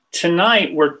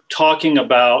Tonight, we're talking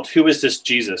about who is this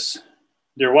Jesus?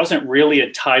 There wasn't really a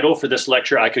title for this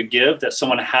lecture I could give that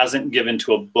someone hasn't given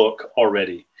to a book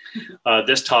already.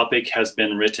 This topic has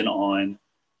been written on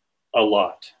a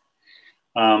lot.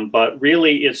 But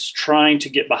really, it's trying to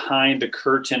get behind the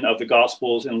curtain of the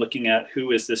Gospels and looking at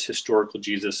who is this historical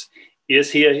Jesus? Is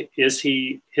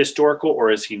he historical or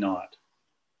is he not?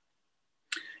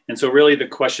 And so really the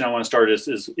question I want to start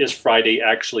is Friday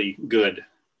actually good?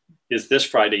 Is this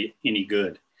Friday any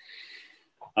good?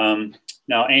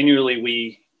 Now, annually,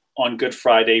 we, on Good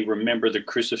Friday, remember the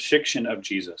crucifixion of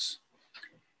Jesus.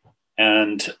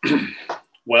 And,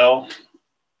 well,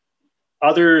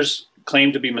 others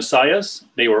claim to be messiahs.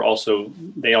 They also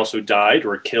died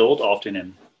or killed, often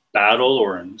in battle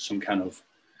or in some kind of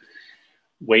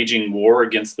waging war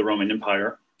against the Roman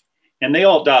Empire. And they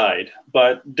all died.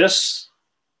 But this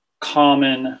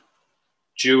common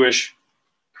Jewish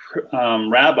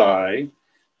rabbi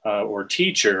or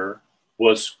teacher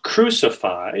was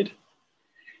crucified,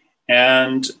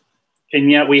 and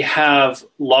yet we have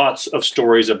lots of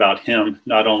stories about him,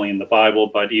 not only in the Bible,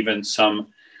 but even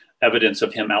some evidence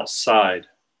of him outside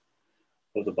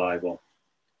of the Bible.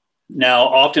 Now,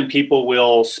 often people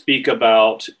will speak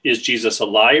about, is Jesus a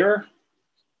liar,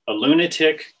 a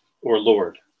lunatic, or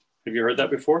Lord? Have you heard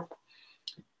that before?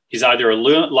 He's either a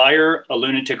liar, a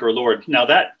lunatic, or Lord. Now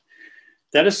that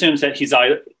assumes that he's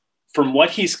either, from what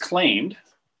he's claimed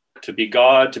to be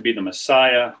God, to be the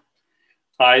Messiah,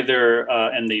 either,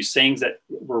 and these sayings that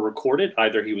were recorded,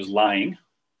 either he was lying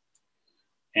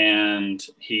and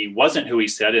he wasn't who he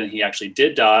said, and he actually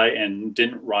did die and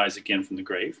didn't rise again from the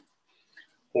grave,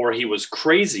 or he was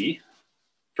crazy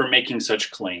for making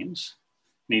such claims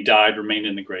and he died, remained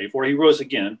in the grave, or he rose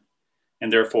again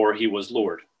and therefore he was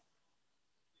Lord.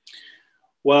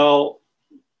 Well,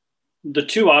 the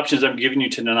two options I'm giving you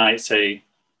tonight say,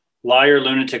 liar,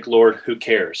 lunatic, Lord, who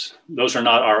cares? Those are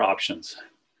not our options.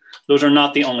 Those are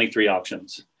not the only three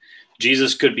options.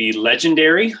 Jesus could be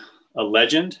legendary, a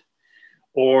legend,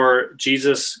 or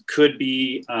Jesus could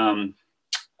be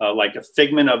like a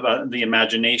figment of the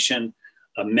imagination,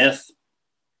 a myth.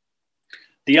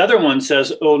 The other one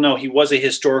says, oh no, he was a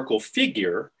historical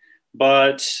figure,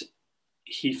 but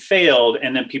he failed,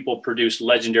 and then people produced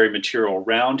legendary material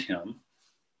around him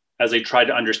as they tried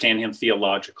to understand him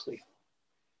theologically.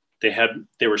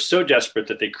 They were so desperate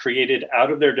that they created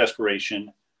out of their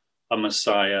desperation a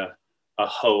Messiah, a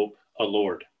hope, a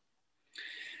Lord.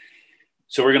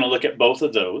 So we're going to look at both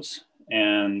of those.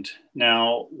 And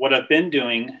now what I've been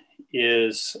doing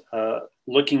is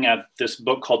looking at this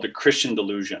book called The Christian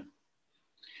Delusion.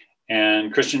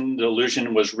 And Christian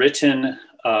Delusion was written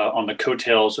on the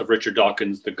coattails of Richard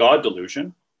Dawkins' The God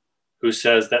Delusion, who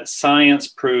says that science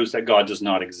proves that God does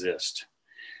not exist.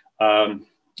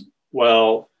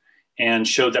 And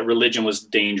showed that religion was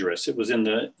dangerous. It was in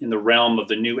the realm of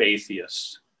the new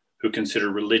atheists who consider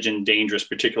religion dangerous,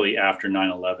 particularly after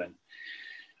 9/11.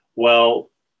 Well,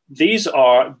 this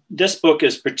book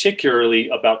is particularly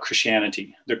about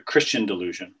Christianity, the Christian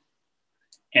delusion.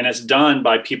 And it's done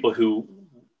by people who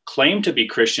claim to be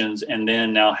Christians and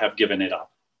then now have given it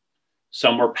up.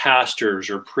 Some were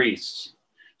pastors or priests.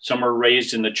 Some were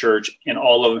raised in the church, and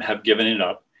all of them have given it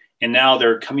up. And now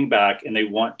they're coming back and they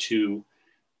want to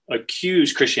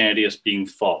accuse Christianity as being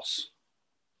false.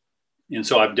 And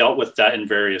so I've dealt with that in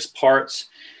various parts.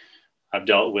 I've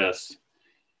dealt with,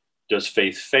 does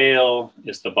faith fail?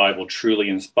 Is the Bible truly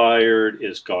inspired?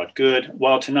 Is God good?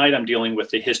 Well, tonight I'm dealing with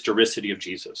the historicity of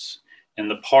Jesus. And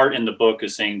the part in the book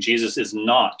is saying Jesus is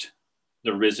not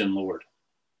the risen Lord.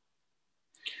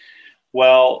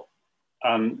 Well,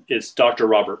 it's Dr.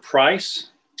 Robert Price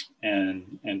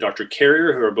and Dr.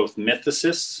 Carrier, who are both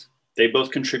mythicists. They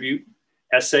both contribute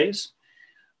essays.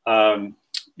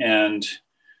 And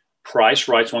Price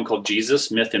writes one called Jesus,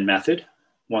 Myth and Method,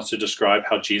 wants to describe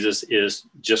how Jesus is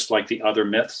just like the other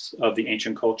myths of the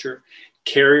ancient culture.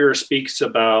 Carrier speaks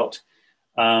about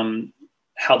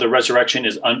how the resurrection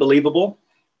is unbelievable.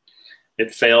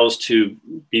 It fails to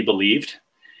be believed.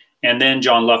 And then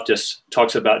John Loftus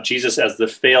talks about Jesus as the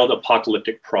failed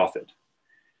apocalyptic prophet.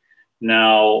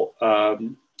 Now,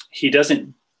 he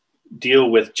doesn't deal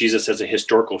with Jesus as a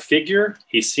historical figure.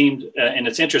 He seemed, and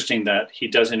it's interesting that he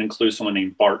doesn't include someone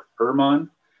named Bart Ehrman,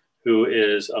 who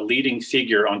is a leading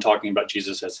figure on talking about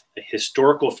Jesus as a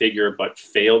historical figure, but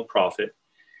failed prophet.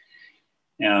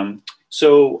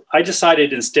 So I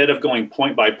decided, instead of going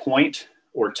point by point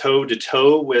or toe to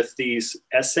toe with these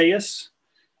essayists,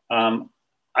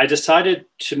 I decided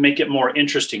to make it more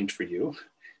interesting for you,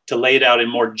 to lay it out in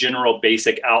more general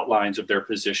basic outlines of their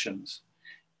positions.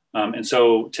 And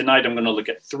so tonight I'm going to look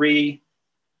at three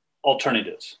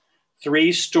alternatives,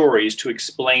 three stories to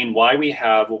explain why we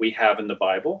have what we have in the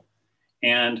Bible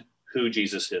and who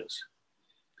Jesus is.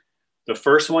 The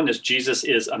first one is Jesus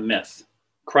is a myth.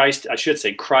 Christ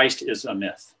is a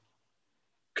myth,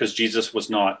 because Jesus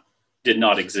did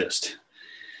not exist.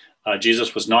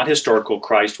 Jesus was not historical.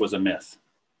 Christ was a myth.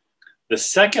 The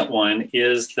second one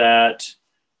is that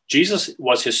Jesus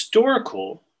was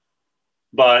historical,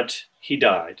 but he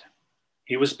died.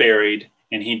 He was buried,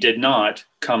 and he did not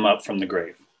come up from the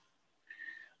grave.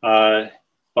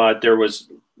 But there was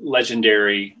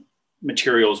legendary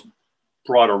materials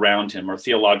brought around him, or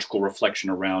theological reflection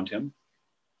around him.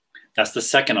 That's the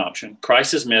second option.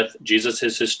 Christ is myth, Jesus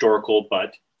is historical,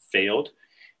 but failed.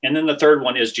 And then the third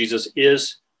one is Jesus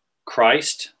is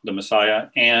Christ, the Messiah,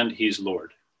 and he's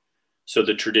Lord. So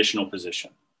the traditional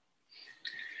position.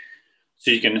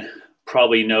 So you can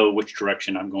probably know which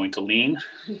direction I'm going to lean,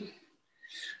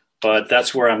 but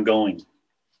that's where I'm going.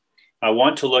 I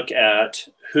want to look at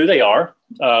who they are,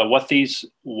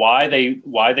 why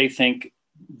they think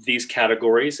these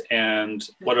categories, and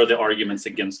what are the arguments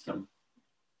against them.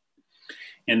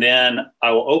 And then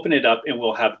I will open it up and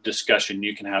we'll have discussion.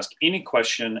 You can ask any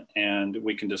question and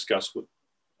we can discuss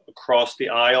across the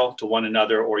aisle to one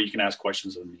another, or you can ask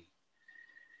questions of me.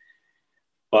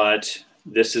 But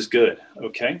this is good,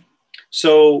 okay?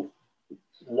 So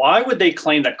why would they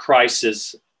claim that Christ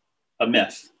is a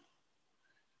myth?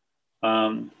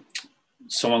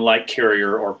 Someone like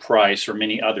Carrier or Price or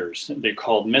many others, they're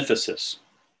called mythicists.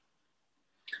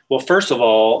 Well, first of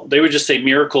all, they would just say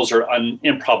miracles are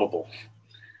improbable.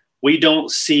 We don't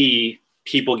see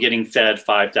people getting fed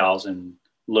 5,000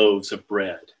 loaves of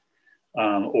bread,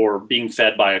 or being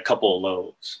fed by a couple of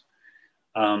loaves.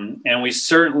 And we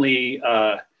certainly,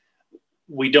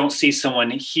 we don't see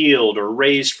someone healed or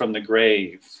raised from the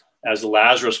grave, as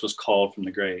Lazarus was called from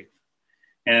the grave.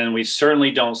 And we certainly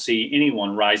don't see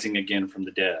anyone rising again from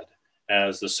the dead,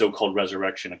 as the so-called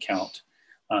resurrection account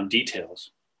details.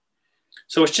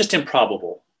 So it's just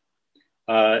improbable.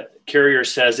 Carrier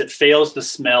says it fails the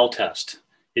smell test.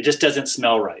 It just doesn't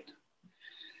smell right.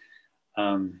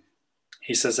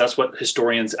 He says that's what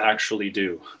historians actually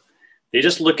do. They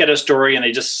just look at a story and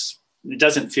it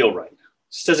doesn't feel right.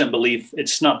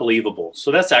 It's not believable.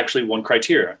 So that's actually one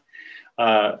criteria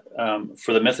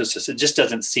for the mythicists. It just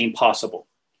doesn't seem possible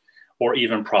or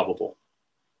even probable.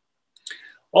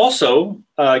 Also,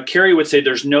 Carrier would say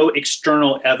there's no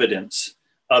external evidence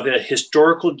of a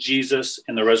historical Jesus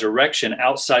and the resurrection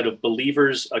outside of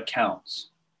believers' accounts.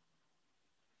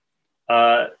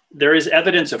 There is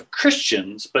evidence of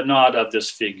Christians, but not of this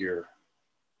figure.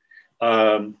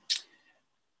 Now,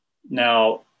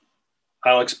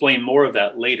 I'll explain more of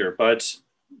that later, but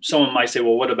someone might say,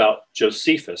 well, what about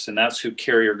Josephus? And that's who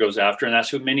Carrier goes after, and that's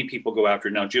who many people go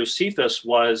after. Now, Josephus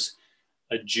was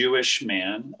a Jewish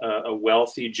man, a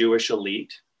wealthy Jewish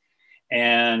elite,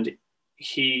 and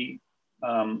he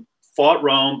fought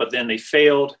Rome, but then they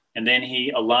failed, and then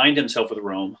he aligned himself with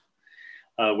Rome,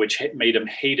 which made him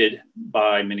hated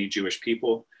by many Jewish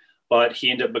people. But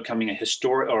he ended up becoming a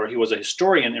historian, or he was a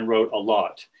historian and wrote a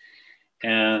lot.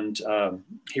 And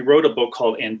he wrote a book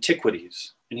called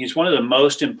Antiquities, and he's one of the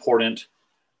most important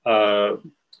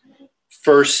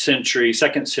first century,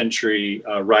 second century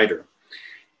writer.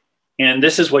 And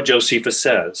this is what Josephus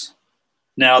says.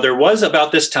 Now, there was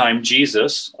about this time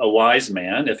Jesus, a wise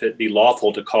man, if it be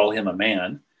lawful to call him a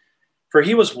man, for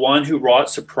he was one who wrought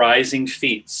surprising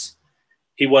feats.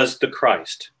 He was the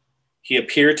Christ. He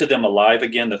appeared to them alive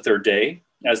again the third day,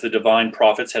 as the divine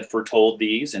prophets had foretold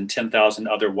these and 10,000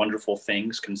 other wonderful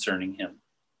things concerning him.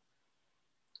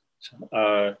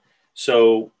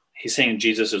 So he's saying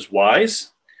Jesus is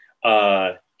wise.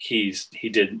 He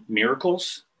did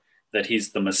miracles, that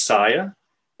he's the Messiah,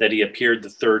 that he appeared the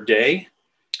third day,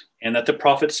 and that the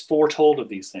prophets foretold of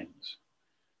these things.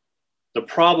 The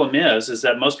problem is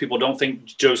that most people don't think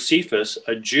Josephus,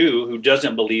 a Jew who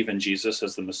doesn't believe in Jesus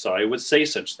as the Messiah, would say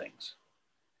such things.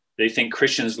 They think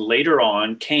Christians later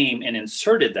on came and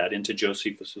inserted that into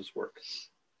Josephus's work.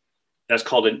 That's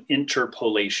called an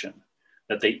interpolation,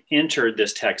 that they entered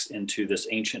this text into this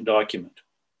ancient document.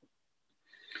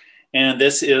 And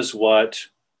this is what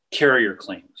Carrier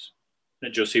claims,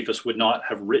 that Josephus would not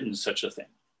have written such a thing.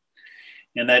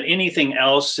 And that anything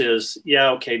else is, yeah,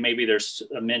 okay, maybe there's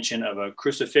a mention of a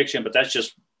crucifixion, but that's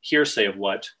just hearsay of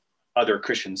what other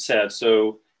Christians said.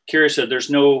 So Carrier said there's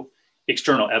no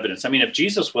external evidence. I mean, if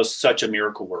Jesus was such a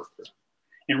miracle worker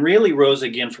and really rose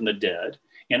again from the dead,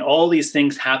 and all these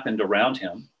things happened around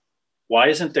him, why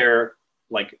isn't there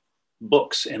like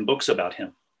books and books about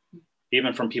him,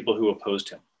 even from people who opposed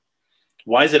him?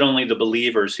 Why is it only the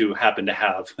believers who happen to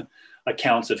have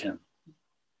accounts of him?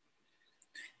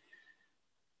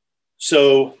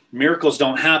 So miracles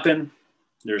don't happen.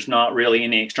 There's not really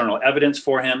any external evidence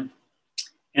for him.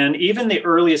 And even the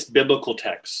earliest biblical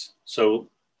texts, so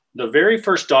the very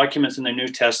first documents in the New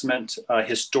Testament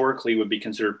historically would be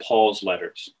considered Paul's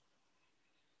letters.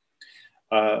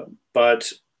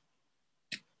 But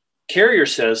Carrier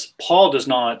says Paul does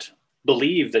not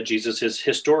believe that Jesus is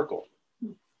historical.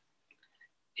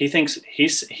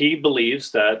 He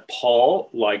believes that Paul,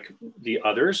 like the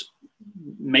others,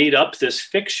 made up this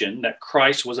fiction that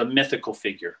Christ was a mythical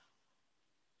figure.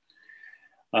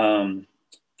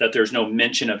 That there's no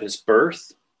mention of his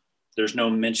birth. There's no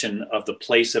mention of the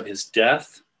place of his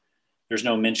death. There's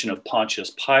no mention of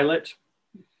Pontius Pilate.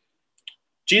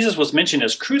 Jesus was mentioned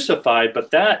as crucified, but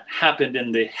that happened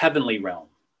in the heavenly realm.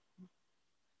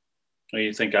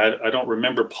 You think, I don't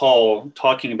remember Paul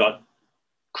talking about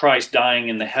Christ dying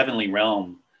in the heavenly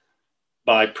realm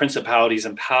by principalities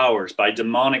and powers, by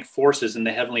demonic forces in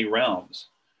the heavenly realms.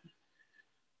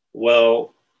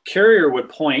 Well, Carrier would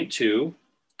point to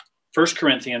 1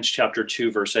 Corinthians chapter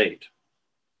 2, verse 8.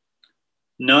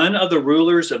 None of the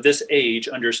rulers of this age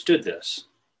understood this,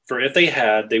 for if they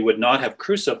had, they would not have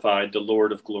crucified the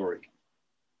Lord of glory.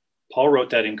 Paul wrote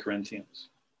that in Corinthians.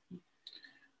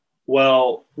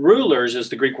 Well, rulers is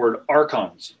the Greek word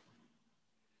archons.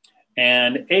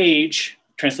 And age,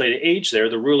 translated age there,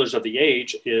 the rulers of the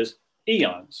age is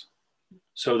eons.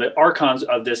 So the archons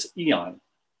of this eon.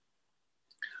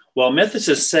 Well,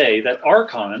 mythicists say that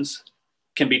archons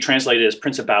can be translated as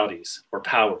principalities or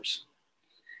powers.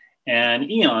 And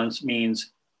eons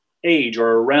means age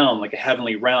or a realm, like a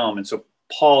heavenly realm. And so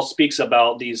Paul speaks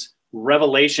about these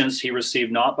revelations he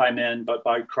received not by men, but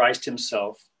by Christ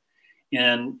himself.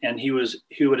 And he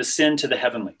would ascend to the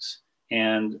heavenlies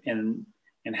and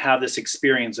have this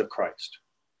experience of Christ.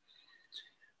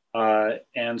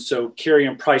 And so Carey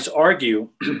and Price argue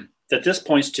that this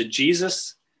points to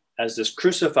Jesus as this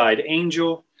crucified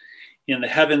angel in the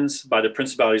heavens by the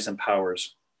principalities and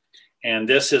powers. And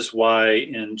this is why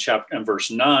in verse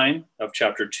 9 of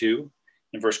chapter 2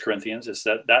 in 1 Corinthians is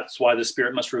that's why the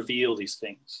Spirit must reveal these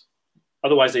things.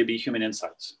 Otherwise, they'd be human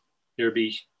insights. There'd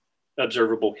be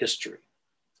observable history.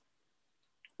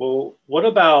 Well, what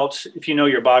about if you know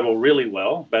your Bible really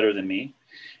well, better than me,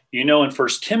 you know in 1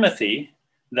 Timothy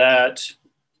that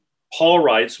Paul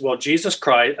writes, well,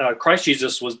 Christ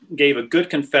Jesus gave a good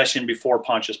confession before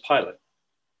Pontius Pilate.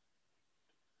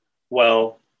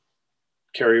 Well,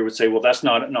 Carrier would say, well, that's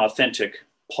not an authentic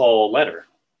Paul letter.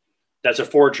 That's a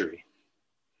forgery.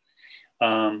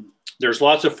 There's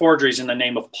lots of forgeries in the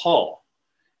name of Paul.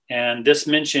 And this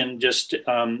mention this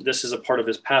is a part of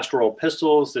his pastoral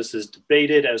epistles. This is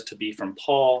debated as to be from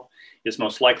Paul. It's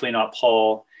most likely not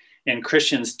Paul. And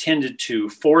Christians tended to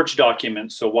forge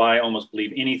documents, so why almost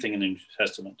believe anything in the New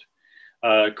Testament?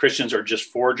 Christians are just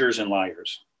forgers and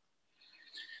liars.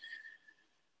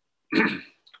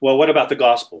 Well, what about the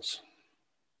Gospels?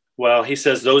 Well, he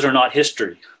says those are not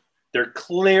history. They're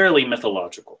clearly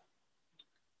mythological.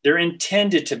 They're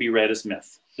intended to be read as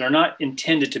myth. They're not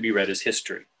intended to be read as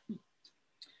history.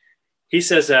 He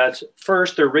says that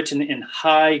first, they're written in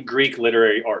high Greek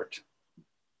literary art.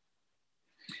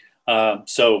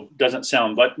 So doesn't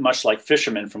sound much like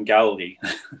fishermen from Galilee.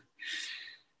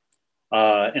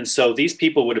 And so these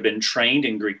people would have been trained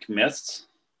in Greek myths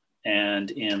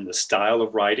and in the style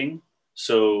of writing.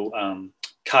 So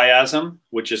chiasm,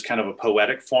 which is kind of a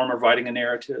poetic form of writing a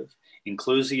narrative,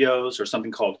 inclusios, or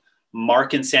something called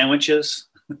Markan sandwiches.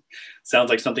 Sounds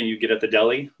like something you get at the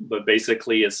deli, but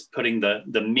basically it's putting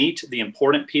the meat, the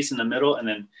important piece in the middle, and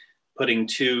then putting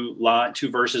two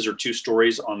verses or two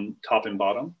stories on top and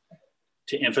bottom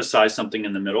to emphasize something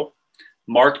in the middle.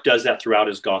 Mark does that throughout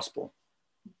his gospel.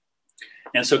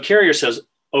 And so Carrier says,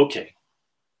 okay,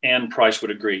 and Price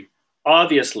would agree.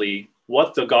 Obviously,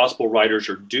 what the gospel writers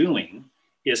are doing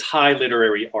is high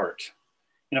literary art.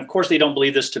 And of course, they don't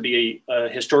believe this to be a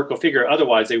historical figure.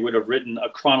 Otherwise, they would have written a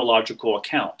chronological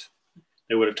account.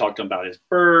 They would have talked about his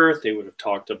birth. They would have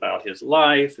talked about his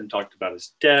life and talked about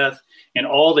his death and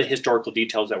all the historical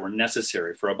details that were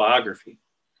necessary for a biography.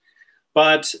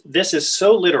 But this is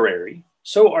so literary,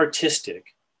 so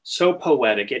artistic, so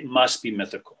poetic, it must be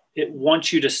mythical. It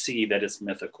wants you to see that it's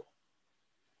mythical.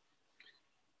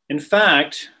 In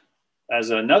fact, as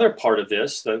another part of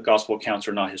this, the gospel accounts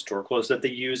are not historical, is that they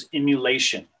use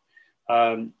emulation.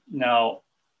 Now,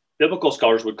 biblical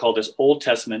scholars would call this Old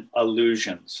Testament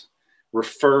allusions,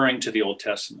 referring to the Old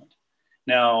Testament.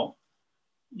 Now,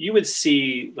 you would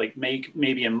see, like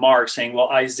maybe in Mark saying, well,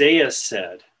 Isaiah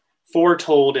said,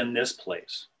 foretold in this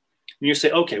place. And you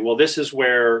say, okay, well, this is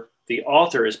where the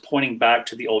author is pointing back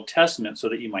to the Old Testament so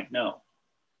that you might know.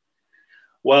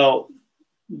 Well,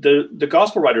 The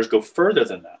gospel writers go further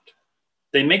than that.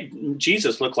 They make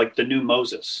Jesus look like the new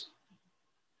Moses.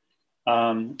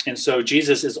 And so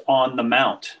Jesus is on the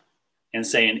mount and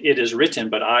saying, "It is written,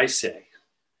 but I say."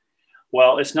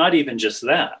 Well, it's not even just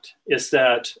that. It's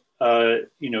that,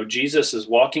 Jesus is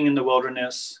walking in the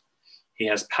wilderness. He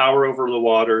has power over the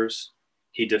waters.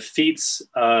 He defeats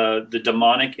the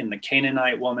demonic in the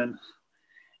Canaanite woman,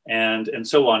 and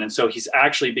so on. And so he's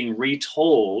actually being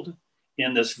retold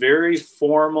in this very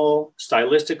formal,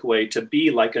 stylistic way to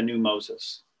be like a new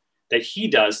Moses, that he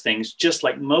does things just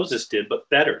like Moses did, but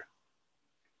better.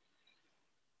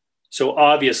 So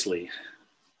obviously,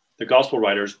 the gospel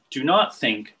writers do not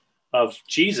think of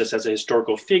Jesus as a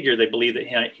historical figure. They believe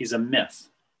that he's a myth,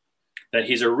 that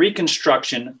he's a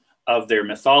reconstruction of their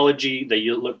mythology. They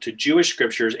look to Jewish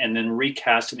scriptures and then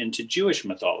recast him into Jewish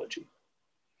mythology.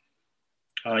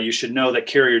 You should know that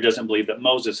Carrier doesn't believe that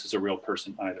Moses is a real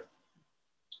person either.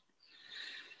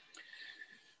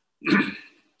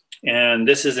 And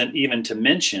this isn't even to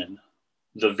mention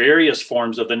the various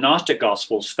forms of the Gnostic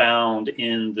Gospels found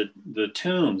in the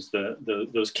tombs,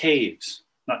 those caves,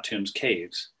 not tombs,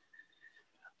 caves.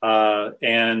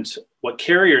 And what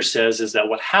Carrier says is that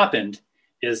what happened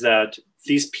is that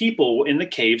these people in the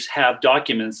caves have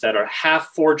documents that are half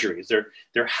forgeries.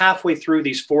 They're halfway through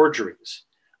these forgeries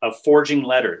of forging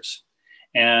letters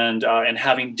and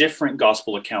having different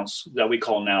gospel accounts that we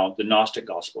call now the Gnostic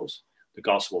Gospels, the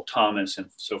Gospel of Thomas and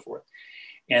so forth.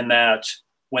 And that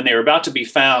when they were about to be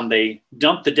found, they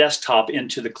dumped the desktop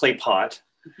into the clay pot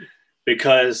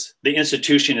because the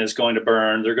institution is going to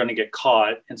burn, they're going to get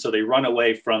caught. And so they run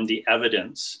away from the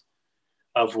evidence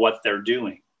of what they're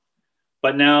doing.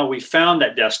 But now we found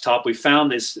that desktop, we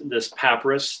found this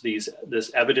papyrus,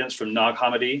 this evidence from Nag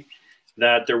Hammadi,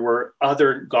 that there were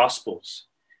other gospels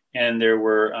and there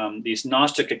were these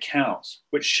Gnostic accounts,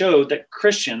 which showed that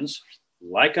Christians,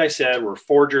 like I said, were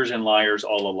forgers and liars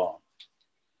all along.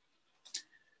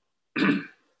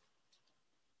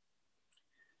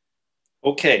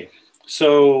 Okay,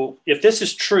 so if this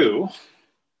is true,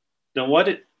 then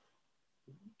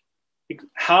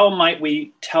how might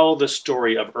we tell the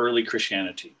story of early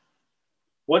Christianity?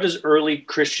 What does early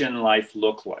Christian life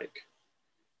look like?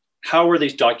 How were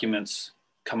these documents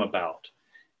come about?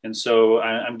 And so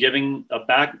I'm giving a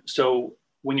back. So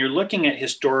when you're looking at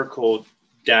historical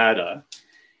data,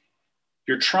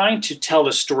 you're trying to tell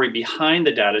the story behind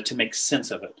the data to make sense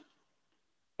of it.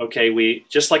 Okay,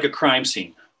 just like a crime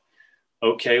scene.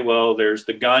 Okay, well, there's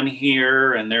the gun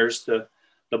here, and there's the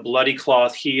bloody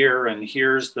cloth here, and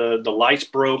here's the lights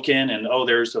broken, and oh,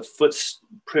 there's a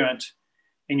footprint.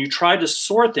 And you try to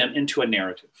sort them into a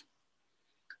narrative.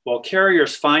 Well,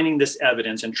 Carrier's finding this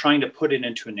evidence and trying to put it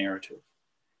into a narrative.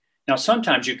 Now,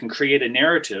 sometimes you can create a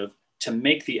narrative to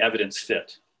make the evidence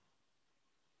fit.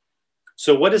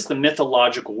 So what is the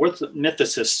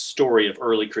mythicist story of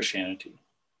early Christianity,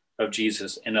 of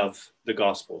Jesus and of the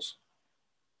Gospels?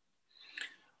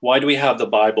 Why do we have the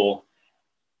Bible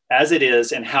as it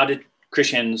is, and how did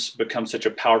Christians become such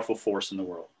a powerful force in the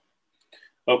world?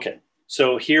 Okay,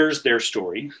 so here's their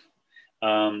story.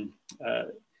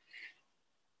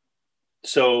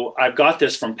 So I've got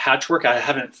this from Patchwork. I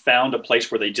haven't found a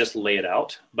place where they just lay it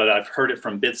out, but I've heard it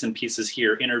from bits and pieces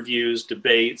here, interviews,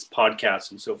 debates,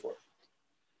 podcasts, and so forth.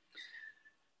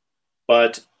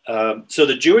 But so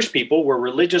the Jewish people were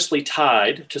religiously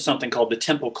tied to something called the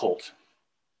temple cult,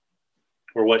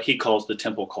 or what he calls the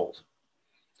temple cult.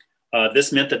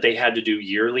 This meant that they had to do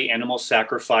yearly animal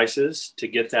sacrifices to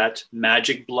get that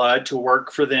magic blood to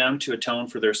work for them to atone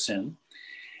for their sin.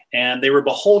 And they were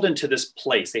beholden to this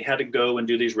place. They had to go and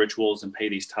do these rituals and pay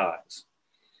these tithes.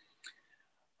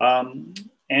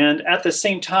 And at the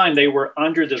same time, they were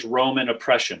under this Roman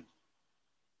oppression.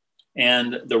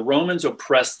 And the Romans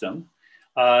oppressed them.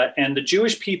 And the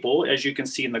Jewish people, as you can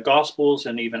see in the Gospels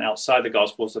and even outside the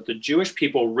Gospels, that the Jewish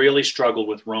people really struggled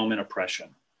with Roman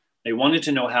oppression. They wanted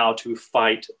to know how to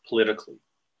fight politically.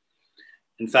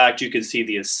 In fact, you can see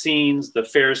the Essenes, the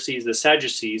Pharisees, the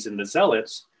Sadducees, and the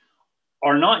Zealots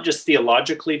are not just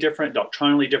theologically different,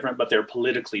 doctrinally different, but they're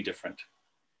politically different.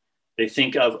 They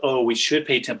think of, oh, we should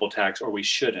pay temple tax or we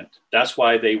shouldn't. That's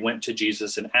why they went to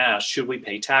Jesus and asked, should we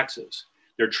pay taxes?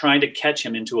 They're trying to catch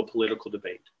him into a political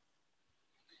debate,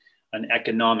 an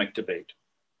economic debate.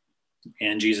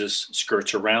 And Jesus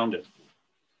skirts around it.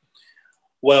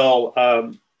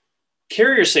 Well,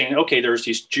 Carrier's saying, okay, there's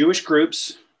these Jewish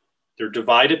groups, they're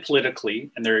divided politically,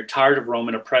 and they're tired of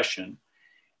Roman oppression.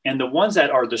 And the ones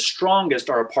that are the strongest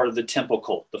are a part of the temple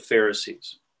cult, the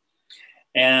Pharisees.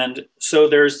 And so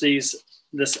there's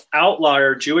this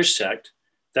outlier Jewish sect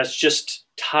that's just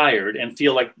tired and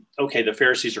feel like, okay, the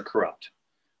Pharisees are corrupt.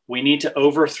 we need to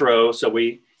overthrow, so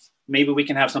maybe we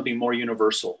can have something more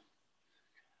universal.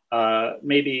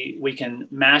 Maybe we can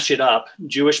mash it up,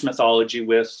 Jewish mythology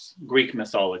with Greek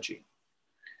mythology.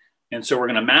 And so we're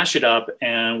going to mash it up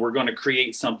and we're going to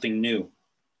create something new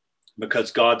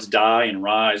because gods die and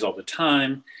rise all the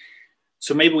time.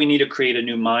 So maybe we need to create a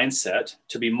new mindset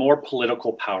to be more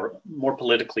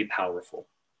politically powerful.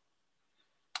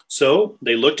 So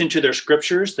they looked into their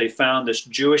scriptures. They found this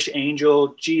Jewish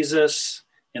angel, Jesus,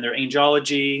 in their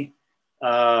angelology.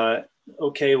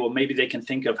 Okay, well, maybe they can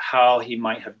think of how he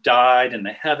might have died in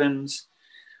the heavens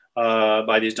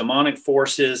by these demonic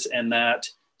forces, and that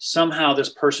somehow this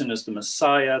person is the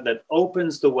Messiah that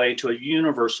opens the way to a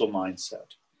universal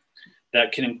mindset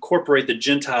that can incorporate the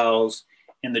Gentiles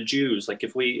and the Jews. Like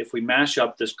if we mash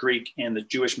up this Greek and the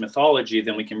Jewish mythology,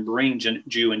 then we can bring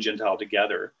Jew and Gentile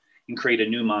together and create a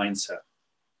new mindset.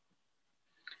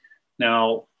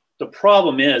 Now, the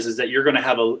problem is that you're going to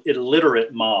have an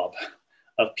illiterate mob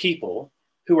of people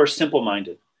who are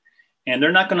simple-minded, and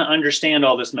they're not going to understand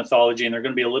all this mythology, and they're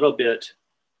going to be a little bit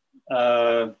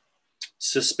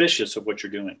suspicious of what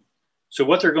you're doing.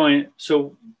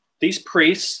 So these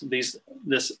priests,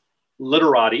 this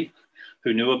literati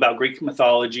who knew about Greek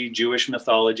mythology, Jewish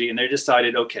mythology, and they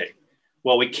decided, okay,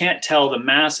 well, we can't tell the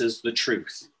masses the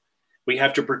truth. We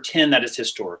have to pretend that it's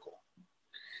historical.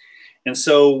 And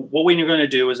so what we're going to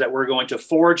do is that we're going to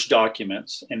forge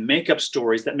documents and make up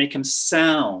stories that make them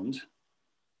sound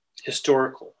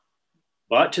historical,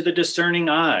 but to the discerning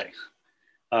eye.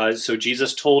 So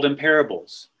Jesus told in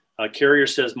parables. Carrier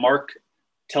says Mark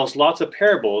tells lots of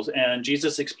parables, and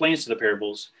Jesus explains to the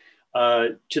parables.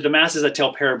 To the masses that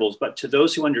tell parables, but to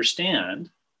those who understand,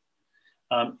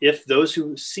 if those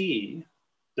who see,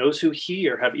 those who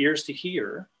hear, have ears to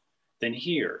hear, then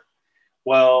hear.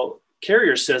 Well,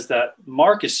 Carrier says that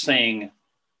Mark is saying,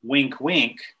 wink,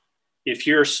 wink. If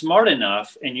you're smart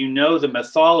enough and you know the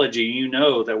mythology, you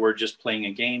know that we're just playing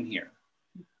a game here.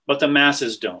 But the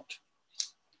masses don't.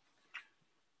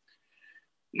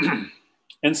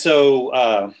 And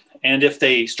so, and if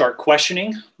they start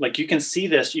questioning, like you can see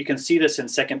this in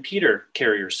 2 Peter,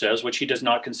 Carrier says, which he does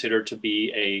not consider to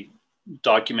be a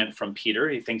document from Peter.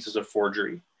 He thinks is a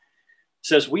forgery. It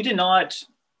says, we did not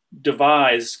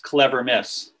devise clever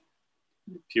myths.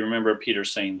 If you remember Peter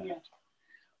saying that. Yeah.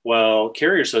 Well,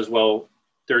 Carrier says, well,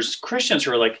 there's Christians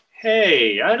who are like,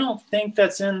 hey, I don't think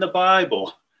that's in the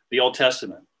Bible, the Old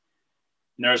Testament.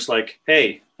 And there's like,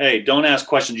 hey, don't ask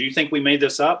questions. Do you think we made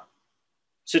this up?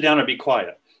 Sit down and be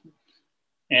quiet.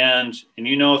 And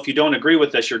you know, if you don't agree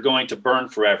with this, you're going to burn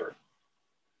forever.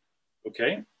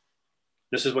 Okay?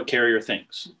 This is what Carrier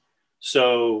thinks.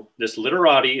 So this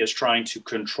literati is trying to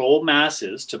control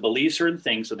masses to believe certain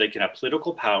things so they can have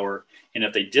political power. And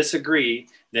if they disagree,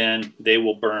 then they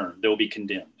will burn. They will be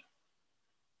condemned.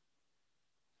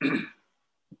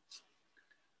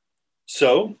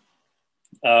 So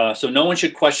no one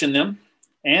should question them.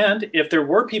 And if there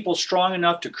were people strong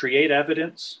enough to create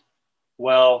evidence,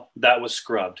 well, that was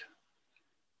scrubbed.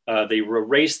 They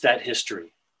erased that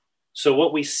history. So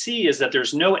what we see is that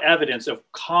there's no evidence of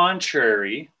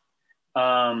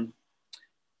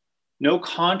no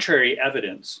contrary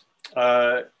evidence.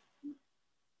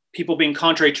 People being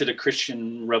contrary to the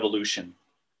Christian Revolution,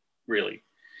 really.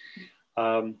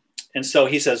 And so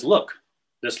he says, look,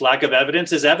 this lack of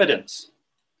evidence is evidence.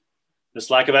 This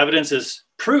lack of evidence is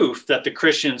proof that the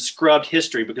Christians scrubbed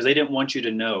history because they didn't want you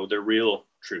to know the real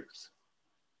truth.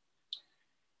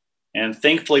 And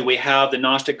thankfully, we have the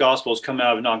Gnostic Gospels come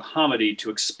out of Nag Hammadi to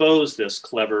expose this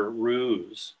clever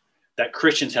ruse that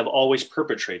Christians have always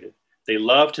perpetrated. They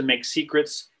love to make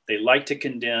secrets, they like to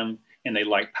condemn, and they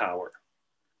like power.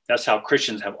 That's how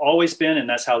Christians have always been, and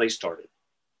that's how they started.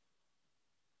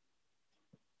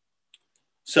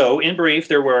 So, in brief,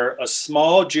 there were a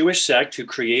small Jewish sect who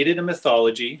created a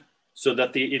mythology so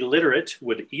that the illiterate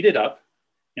would eat it up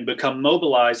and become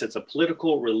mobilized as a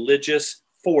political, religious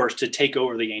force to take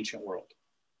over the ancient world.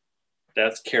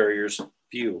 That's Carrier's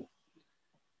view.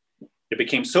 It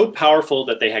became so powerful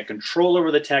that they had control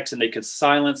over the text and they could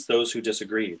silence those who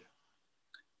disagreed.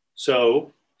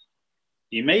 So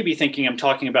you may be thinking I'm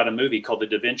talking about a movie called The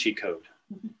Da Vinci Code.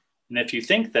 And if you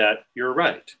think that, you're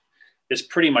right. It's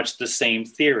pretty much the same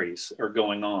theories are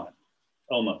going on,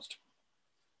 almost.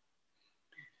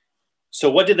 So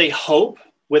what did they hope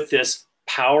with this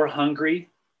power-hungry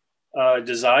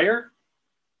desire?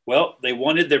 Well, they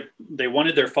wanted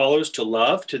their followers to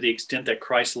love to the extent that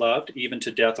Christ loved, even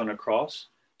to death on a cross,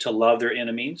 to love their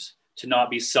enemies, to not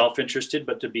be self-interested,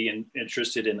 but to be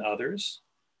interested in others.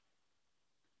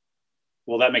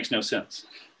 Well, that makes no sense.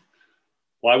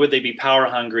 Why would they be power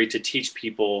hungry to teach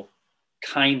people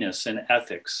kindness, and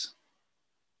ethics.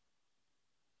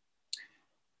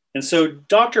 And so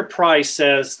Dr. Price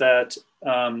says that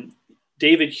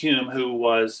David Hume, who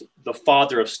was the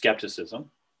father of skepticism,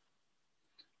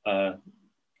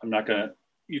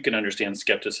 you can understand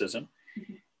skepticism,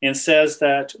 and says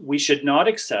that we should not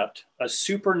accept a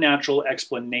supernatural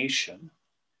explanation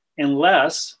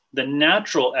unless the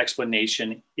natural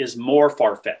explanation is more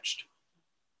far-fetched.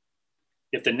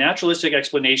 If the naturalistic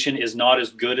explanation is not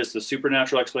as good as the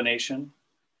supernatural explanation,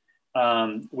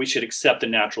 we should accept the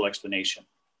natural explanation.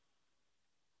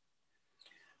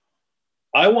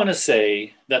 I want to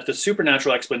say that the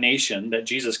supernatural explanation that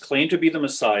Jesus claimed to be the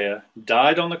Messiah,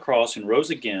 died on the cross and rose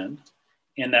again,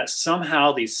 and that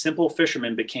somehow these simple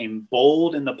fishermen became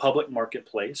bold in the public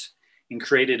marketplace and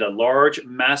created a large,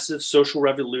 massive social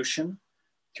revolution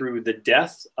through the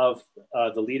death of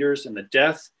the leaders and the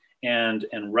death and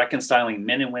reconciling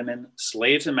men and women,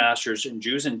 slaves and masters, and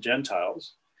Jews and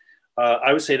Gentiles.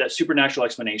 I would say that supernatural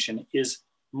explanation is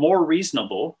more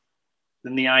reasonable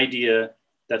than the idea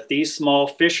that these small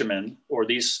fishermen or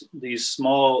these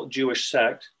small Jewish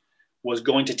sect was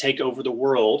going to take over the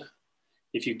world.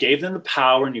 If you gave them the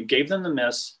power and you gave them the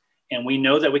myths, and we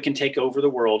know that we can take over the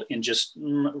world in just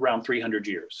around 300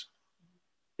 years.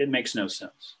 It makes no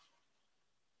sense.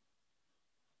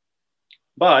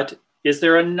 But is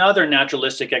there another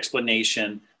naturalistic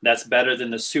explanation that's better than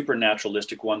the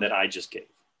supernaturalistic one that I just gave?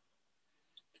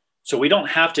 So we don't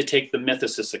have to take the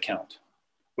mythicist account,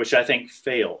 which I think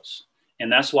fails.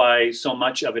 And that's why so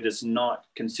much of it is not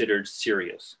considered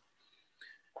serious.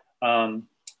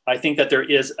 I think that there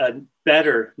is a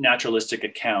better naturalistic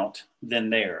account than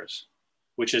theirs,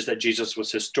 which is that Jesus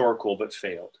was historical but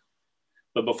failed.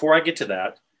 But before I get to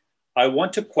that, I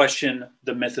want to question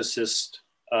the mythicist,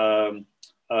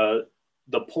 the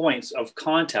points of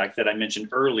contact that I mentioned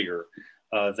earlier,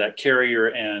 that Carrier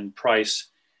and Price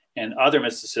and other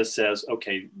mythicists says,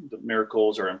 okay, the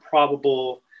miracles are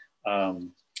improbable,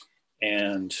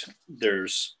 and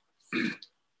there's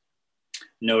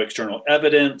no external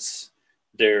evidence.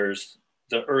 There's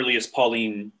the earliest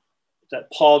Pauline, that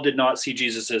Paul did not see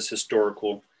Jesus as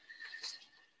historical,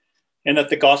 and that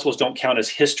the Gospels don't count as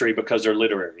history because they're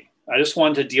literary. I just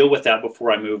wanted to deal with that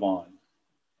before I move on,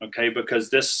 okay? Because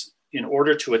this, in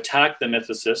order to attack the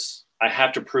mythicists, I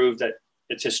have to prove that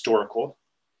it's historical,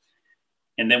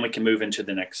 and then we can move into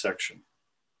the next section.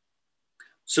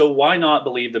 So why not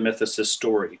believe the mythicist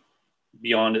story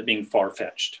beyond it being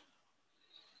far-fetched?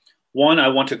 One, I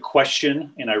want to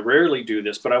question, and I rarely do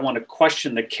this, but I want to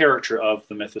question the character of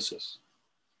the mythicists.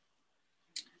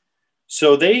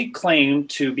 So they claim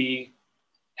to be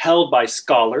held by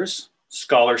scholars,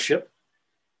 scholarship.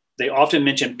 They often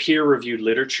mention peer-reviewed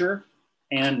literature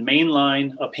and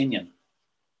mainline opinion.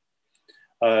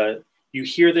 You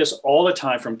hear this all the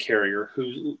time from Carrier,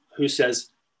 who says,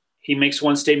 he makes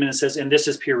one statement and says, and this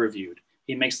is peer-reviewed.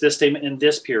 He makes this statement and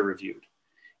this peer-reviewed.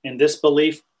 And this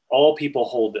belief, all people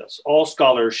hold this. All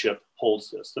scholarship holds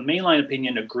this. The mainline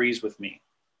opinion agrees with me.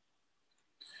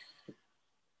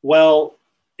 Well,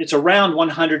 it's around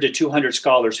 100 to 200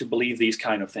 scholars who believe these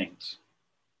kind of things.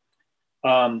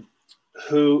 But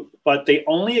they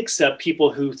only accept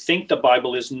people who think the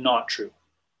Bible is not true.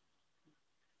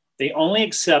 They only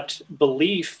accept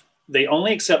belief. They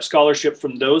only accept scholarship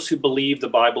from those who believe the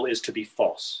Bible is to be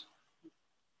false.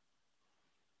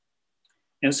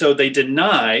 And so they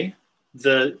deny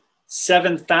the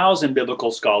 7,000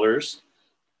 biblical scholars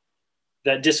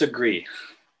that disagree.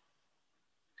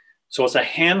 So it's a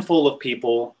handful of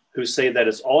people who say that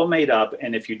it's all made up,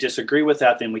 and if you disagree with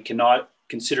that, then we cannot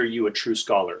consider you a true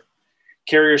scholar.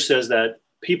 Carrier says that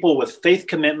people with faith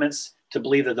commitments to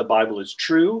believe that the Bible is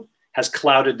true has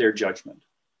clouded their judgment.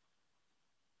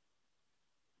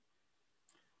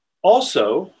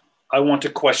 Also, I want to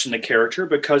question the character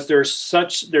because there's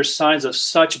signs of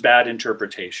such bad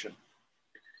interpretation.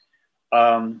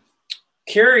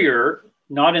 Carrier,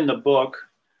 not in the book,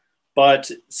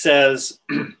 but says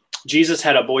Jesus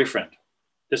had a boyfriend.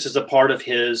 This is a part of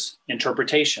his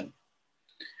interpretation.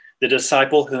 The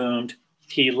disciple whom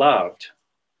he loved,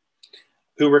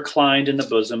 who reclined in the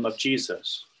bosom of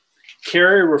Jesus.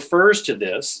 Carrier refers to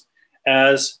this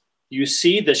as, you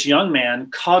see this young man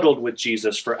cuddled with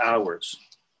Jesus for hours.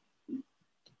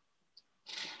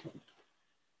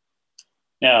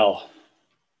 Now,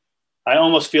 I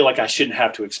almost feel like I shouldn't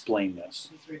have to explain this.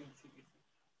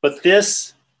 But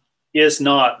this is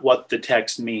not what the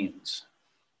text means.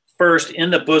 First,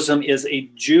 in the bosom is a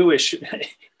Jewish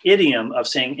idiom of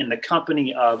saying in the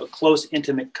company of, a close,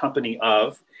 intimate company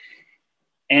of,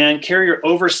 and Carrier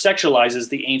over-sexualizes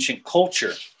the ancient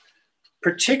culture.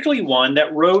 particularly one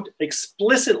that wrote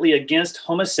explicitly against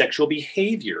homosexual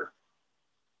behavior.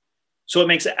 So it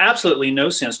makes absolutely no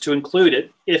sense to include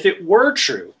it if it were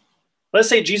true. Let's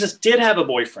say Jesus did have a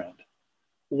boyfriend.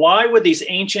 Why would these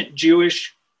ancient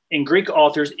Jewish and Greek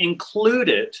authors include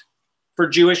it for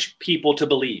Jewish people to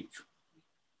believe?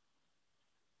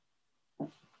 It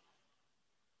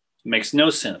makes no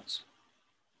sense.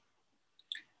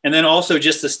 And then also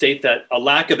just to state that a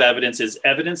lack of evidence is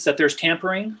evidence that there's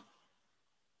tampering.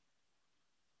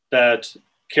 That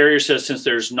Carrier says, since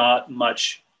there's not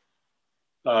much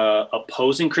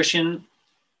opposing Christian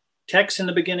text in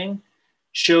the beginning,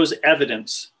 shows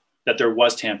evidence that there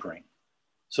was tampering.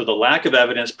 So the lack of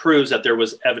evidence proves that there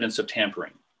was evidence of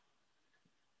tampering.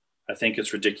 I think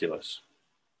it's ridiculous.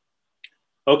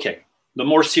 Okay, the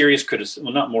more serious criticism,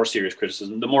 well, not more serious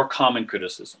criticism, the more common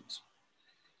criticisms.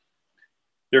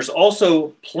 There's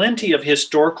also plenty of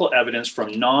historical evidence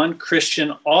from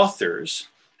non-Christian authors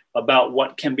about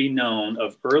what can be known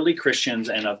of early Christians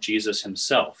and of Jesus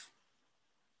himself.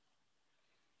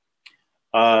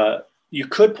 You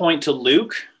could point to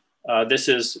Luke. This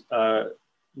is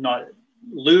not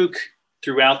Luke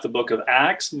throughout the book of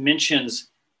Acts mentions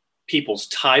people's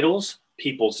titles,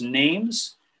 people's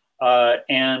names,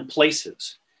 and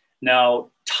places. Now,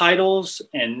 titles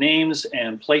and names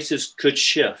and places could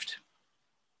shift.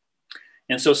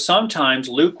 And so sometimes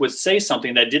Luke would say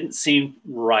something that didn't seem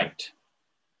right.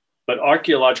 But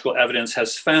archaeological evidence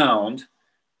has found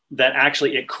that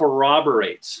actually it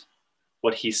corroborates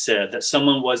what he said, that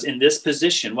someone was in this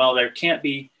position. Well, there can't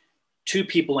be two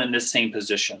people in this same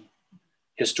position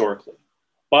historically,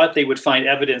 but they would find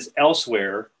evidence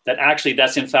elsewhere that actually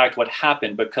that's in fact what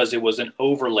happened because it was an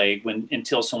overlay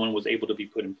until someone was able to be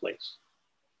put in place.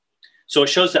 So it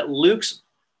shows that Luke's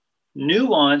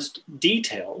nuanced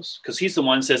details, because he's the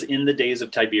one who says in the days of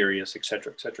Tiberius, et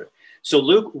cetera, et cetera. So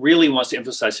Luke really wants to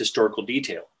emphasize historical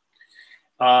detail.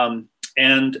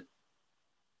 And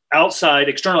outside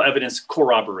external evidence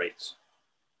corroborates.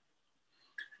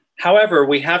 However,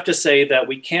 we have to say that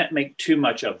we can't make too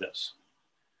much of this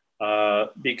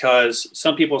because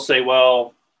some people say,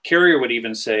 well, Carrier would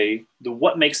even say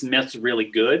what makes myths really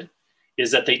good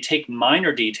is that they take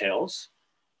minor details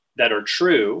that are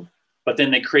true, but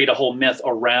then they create a whole myth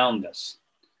around this.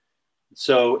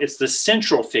 So it's the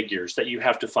central figures that you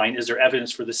have to find. Is there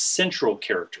evidence for the central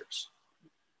characters?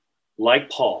 Like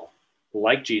Paul,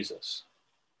 like Jesus.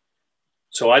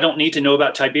 So I don't need to know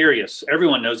about Tiberius.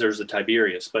 Everyone knows there's a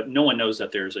Tiberius, but no one knows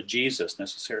that there's a Jesus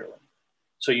necessarily.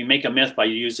 So you make a myth by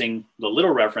using the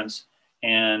little reference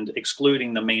and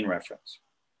excluding the main reference.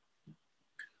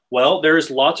 Well, there's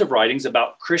lots of writings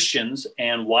about Christians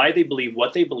and why they believe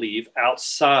what they believe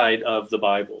outside of the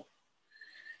Bible.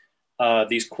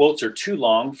 These quotes are too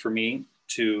long for me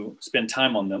to spend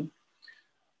time on them.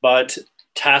 But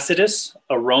Tacitus,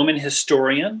 a Roman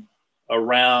historian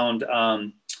around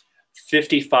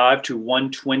 55 to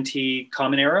 120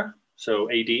 Common Era, so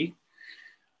AD,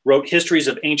 wrote Histories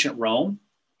of Ancient Rome.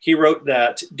 He wrote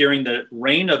that during the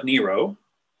reign of Nero,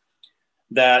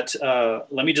 that,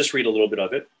 let me just read a little bit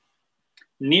of it.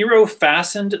 Nero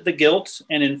fastened the guilt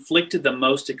and inflicted the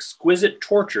most exquisite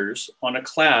tortures on a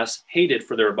class hated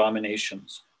for their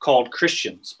abominations, called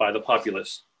Christians by the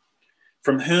populace,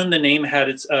 from whom the name had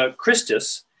its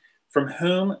Christus, from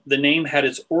whom the name had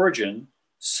its origin,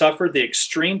 suffered the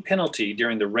extreme penalty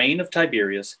during the reign of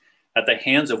Tiberius at the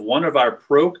hands of one of our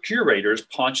procurators,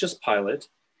 Pontius Pilate,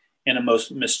 in a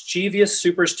most mischievous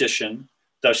superstition,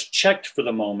 thus checked for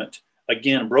the moment,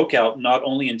 again broke out not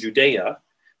only in Judea,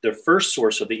 the first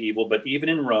source of the evil, but even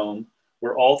in Rome,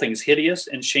 where all things hideous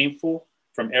and shameful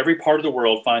from every part of the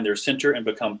world find their center and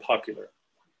become popular.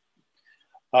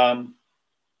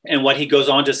 And what he goes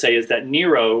on to say is that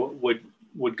Nero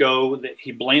would go, that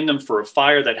he blamed them for a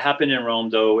fire that happened in Rome,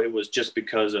 though it was just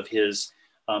because of his,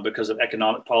 because of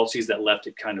economic policies that left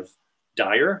it kind of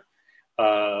dire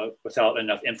without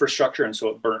enough infrastructure, and so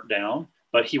it burnt down.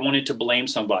 But he wanted to blame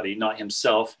somebody, not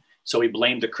himself. So he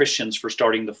blamed the Christians for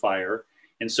starting the fire.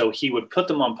 And so he would put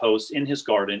them on posts in his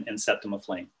garden and set them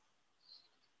aflame.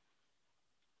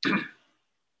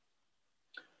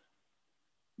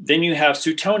 Then you have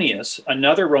Suetonius,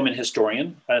 another Roman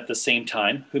historian at the same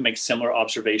time, who makes similar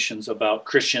observations about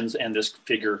Christians and this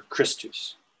figure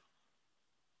Christus.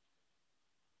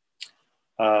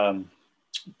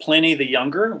 Pliny the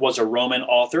Younger was a Roman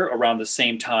author around the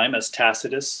same time as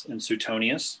Tacitus and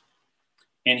Suetonius.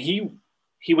 And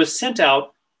he was sent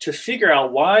out to figure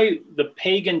out why the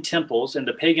pagan temples and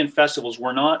the pagan festivals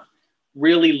were not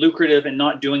really lucrative and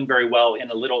not doing very well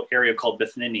in a little area called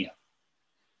Bithynia.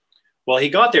 Well, he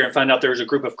got there and found out there was a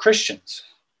group of Christians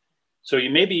So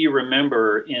maybe you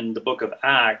remember in the book of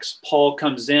Acts, Paul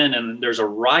comes in and there's a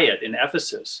riot in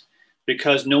Ephesus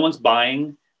because no one's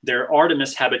buying their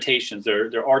Artemis habitations,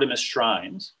 their Artemis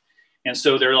shrines. And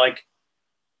so they're like,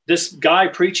 this guy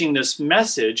preaching this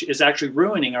message is actually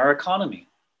ruining our economy.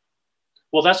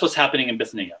 Well, that's what's happening in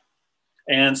Bithynia.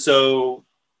 And so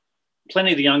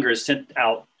Pliny the Younger is sent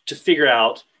out to figure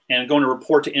out and going to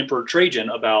report to Emperor Trajan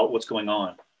about what's going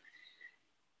on.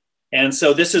 And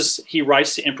so he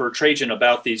writes to Emperor Trajan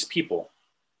about these people.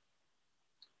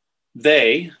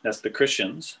 They, that's the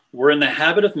Christians, were in the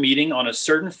habit of meeting on a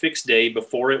certain fixed day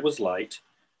before it was light,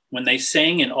 when they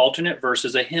sang in alternate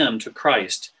verses a hymn to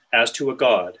Christ as to a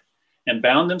God, and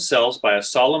bound themselves by a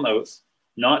solemn oath,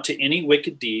 not to any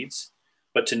wicked deeds,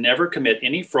 but to never commit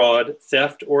any fraud,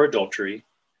 theft, or adultery,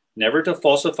 never to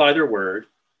falsify their word,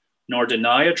 nor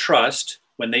deny a trust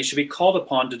when they should be called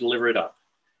upon to deliver it up.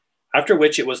 After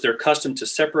which it was their custom to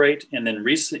separate and then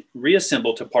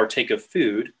reassemble to partake of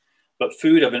food, but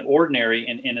food of an ordinary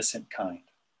and innocent kind.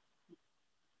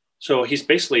 So he's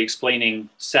basically explaining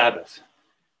Sabbath,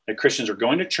 that Christians are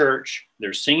going to church,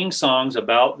 they're singing songs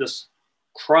about this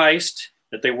Christ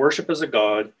that they worship as a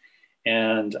God,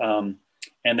 and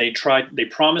they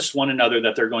promised one another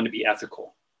that they're going to be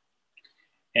ethical.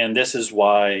 And this is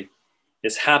why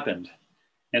this happened.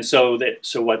 And so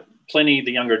what Pliny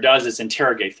the Younger does is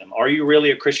interrogate them. Are you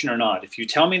really a Christian or not? If you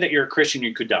tell me that you're a Christian,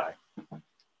 you could die,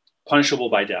 punishable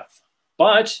by death.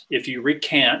 But if you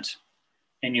recant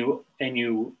and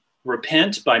you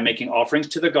repent by making offerings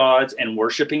to the gods and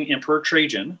worshiping Emperor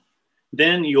Trajan,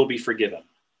 then you'll be forgiven.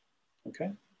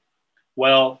 Okay?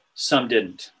 Well, some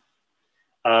didn't.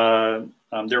 There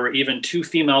were even 2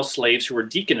 female slaves who were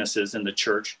deaconesses in the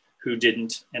church who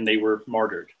didn't, and they were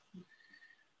martyred.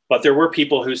 But there were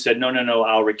people who said, no,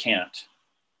 I'll recant,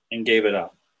 and gave it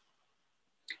up.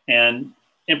 And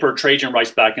Emperor Trajan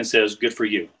writes back and says, good for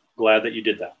you. Glad that you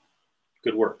did that.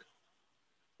 Good work.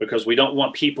 Because we don't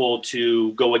want people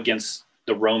to go against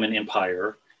the Roman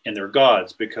Empire and their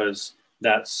gods, because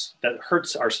that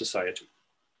hurts our society.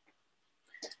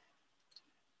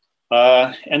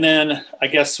 And then I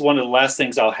guess one of the last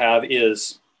things I'll have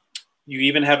is you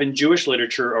even have in Jewish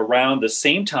literature around the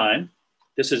same time,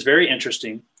 this is very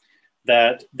interesting,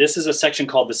 that this is a section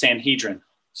called the Sanhedrin.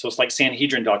 So it's like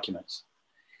Sanhedrin documents.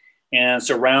 And it's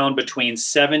around between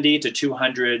 70 to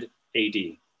 200 AD,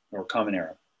 or Common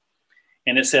Era.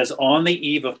 And it says, on the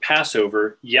eve of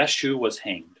Passover, Yeshu was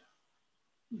hanged,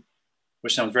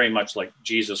 which sounds very much like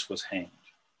Jesus was hanged.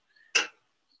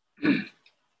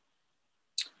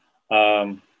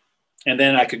 And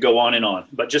then I could go on and on,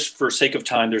 but just for sake of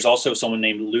time, there's also someone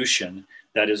named Lucian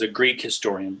that is a Greek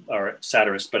historian or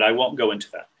satirist, but I won't go into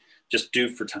that, just due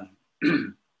for time.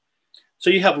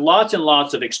 So you have lots and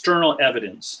lots of external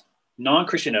evidence,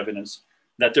 non-Christian evidence,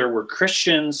 that there were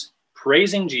Christians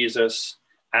praising Jesus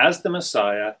as the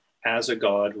Messiah, as a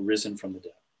God risen from the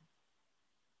dead.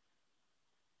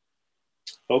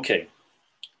 Okay,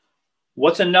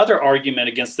 what's another argument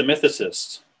against the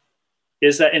mythicists?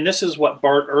 Is that, and this is what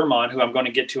Bart Ehrman, who I'm going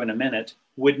to get to in a minute,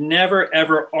 would never,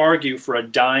 ever argue for a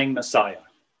dying Messiah.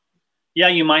 Yeah,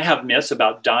 you might have myths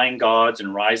about dying gods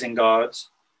and rising gods,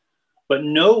 but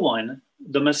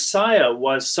the Messiah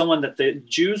was someone that the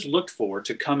Jews looked for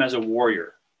to come as a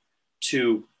warrior,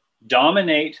 to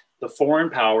dominate the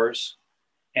foreign powers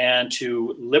and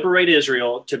to liberate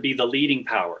Israel, to be the leading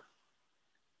power.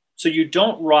 So you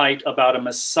don't write about a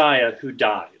Messiah who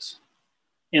dies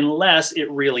unless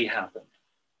it really happened.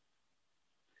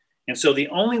 And so the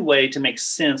only way to make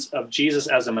sense of Jesus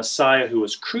as a Messiah who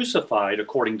was crucified,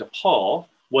 according to Paul,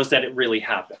 was that it really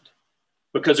happened,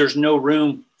 because there's no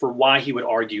room for why he would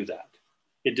argue that.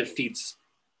 It defeats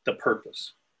the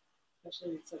purpose.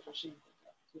 Especially in such a shameful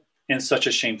death. Too. And such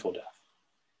a shameful death.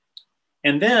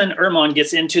 And then Ehrman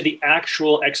gets into the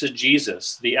actual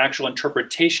exegesis, the actual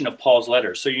interpretation of Paul's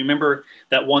letters. So you remember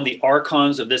that one, the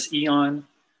archons of this eon,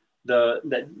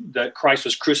 that Christ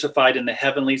was crucified in the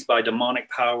heavenlies by demonic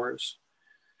powers.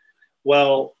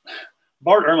 Well,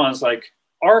 Bart Ehrman's like,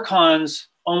 archons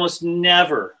almost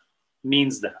never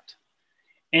means that,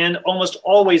 and almost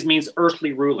always means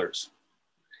earthly rulers.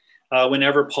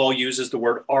 Whenever Paul uses the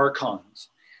word archons,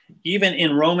 even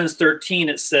in Romans 13,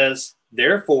 it says,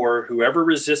 therefore, whoever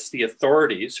resists the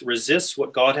authorities resists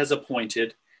what God has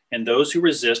appointed, and those who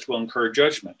resist will incur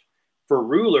judgment. For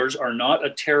rulers are not a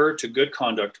terror to good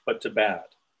conduct, but to bad.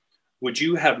 Would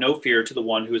you have no fear to the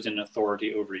one who is in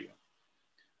authority over you?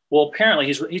 Well, apparently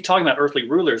he's talking about earthly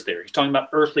rulers there. He's talking about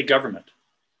earthly government.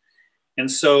 And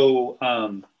so,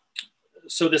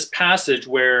 so this passage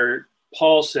where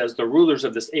Paul says the rulers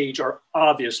of this age are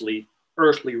obviously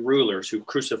earthly rulers who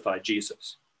crucified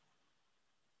Jesus.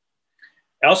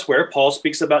 Elsewhere, Paul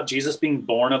speaks about Jesus being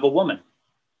born of a woman.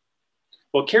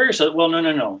 Well, Carrier said, well,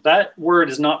 no. That word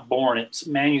is not born, it's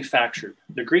manufactured.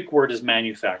 The Greek word is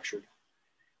manufactured.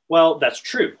 Well, that's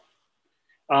true.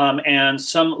 And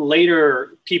some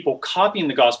later people copying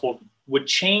the gospel would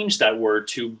change that word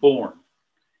to born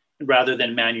rather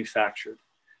than manufactured.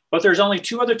 But there's only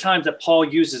two other times that Paul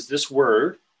uses this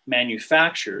word,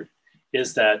 manufactured,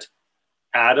 is that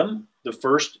Adam, the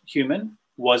first human,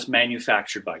 was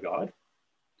manufactured by God.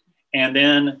 And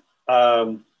then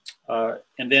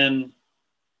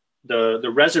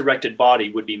the resurrected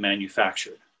body would be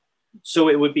manufactured. So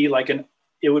it would be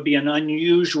an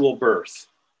unusual birth,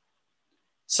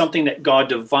 something that God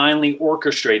divinely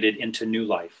orchestrated into new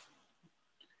life.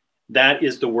 That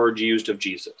is the word used of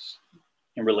Jesus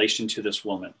in relation to this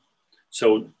woman.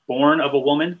 So born of a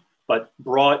woman, but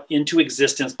brought into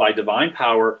existence by divine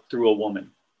power through a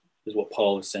woman, is what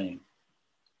Paul is saying.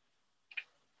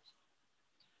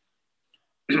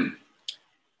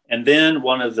 And then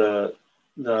one of the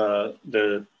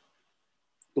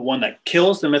one that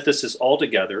kills the mythicists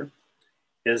altogether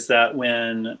is that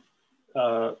when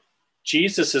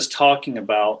Jesus is talking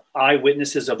about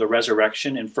eyewitnesses of the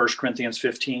resurrection in 1 Corinthians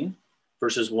 15,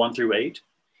 verses 1 through 8,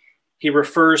 he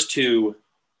refers to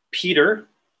Peter,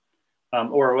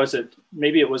 or was it,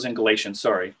 maybe it was in Galatians,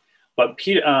 sorry. But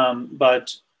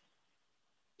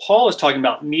Paul is talking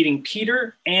about meeting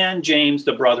Peter and James,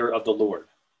 the brother of the Lord.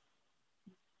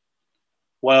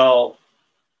 Well,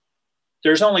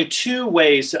 there's only two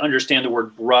ways to understand the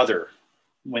word brother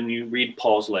when you read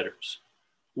Paul's letters.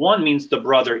 One means the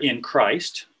brother in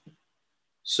Christ.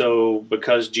 So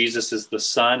because Jesus is the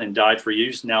Son and died for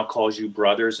you, he now calls you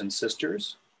brothers and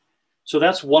sisters. So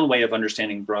that's one way of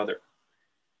understanding brother.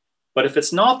 But if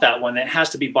it's not that one, it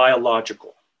has to be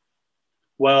biological.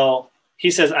 Well, he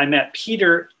says, I met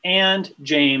Peter and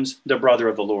James, the brother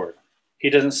of the Lord. He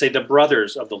doesn't say the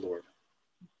brothers of the Lord.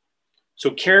 So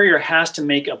Carrier has to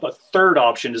make up a third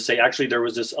option to say, actually, there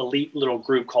was this elite little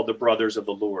group called the Brothers of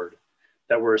the Lord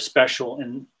that were special.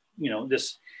 And,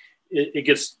 it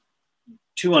gets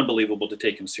too unbelievable to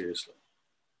take him seriously.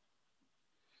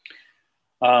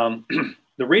 The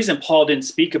reason Paul didn't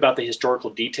speak about the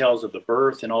historical details of the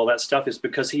birth and all that stuff is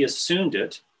because he assumed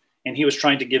it, and he was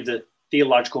trying to give the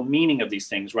theological meaning of these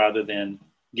things rather than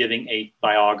giving a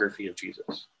biography of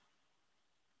Jesus.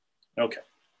 Okay.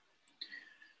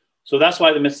 So that's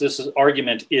why the mythicist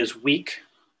argument is weak.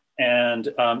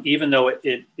 And even though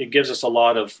it gives us a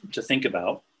lot to think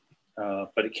about,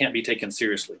 but it can't be taken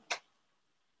seriously.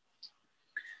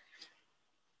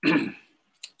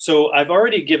 So I've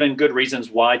already given good reasons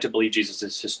why to believe Jesus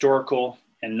is historical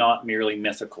and not merely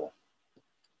mythical.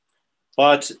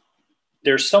 But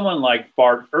there's someone like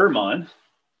Bart Ehrman,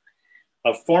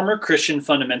 a former Christian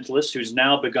fundamentalist who's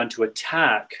now begun to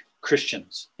attack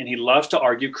Christians, and he loves to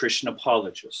argue Christian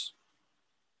apologists.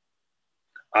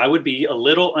 I would be a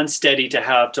little unsteady to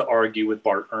have to argue with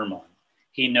Bart Ehrman.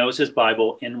 He knows his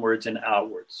Bible inwards and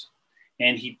outwards,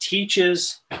 and he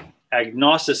teaches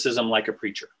agnosticism like a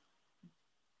preacher.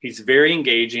 He's very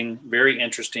engaging, very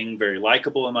interesting, very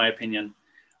likable, in my opinion,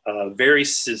 very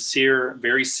sincere,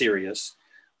 very serious,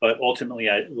 but ultimately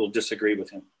I will disagree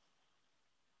with him.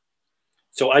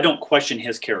 So I don't question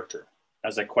his character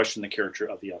as I question the character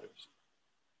of the others.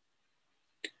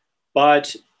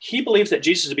 But he believes that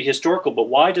Jesus is to be historical, but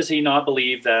why does he not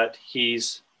believe that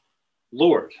he's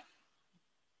Lord?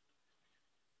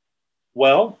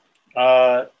 Well,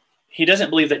 he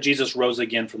doesn't believe that Jesus rose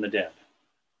again from the dead.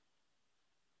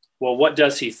 Well, what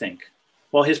does he think?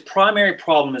 Well, his primary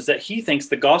problem is that he thinks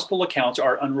the gospel accounts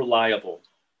are unreliable,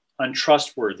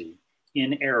 untrustworthy,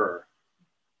 in error.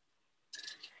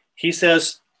 He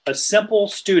says a simple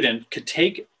student could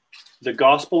take the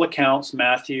gospel accounts,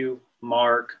 Matthew,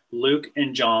 Mark, Luke,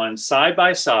 and John, side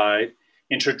by side,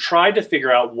 and to try to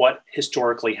figure out what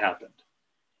historically happened.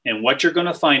 And what you're going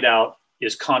to find out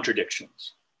is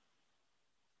contradictions.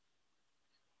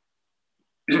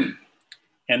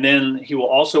 And then he will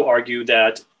also argue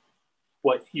that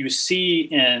what you see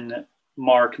in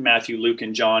Mark, Matthew, Luke,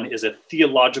 and John is a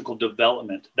theological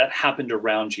development that happened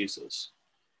around Jesus.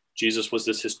 Jesus was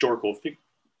this historical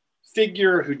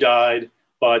figure who died,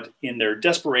 but in their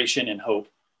desperation and hope,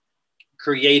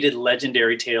 created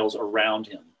legendary tales around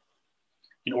him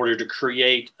in order to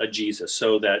create a Jesus,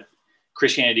 so that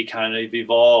Christianity kind of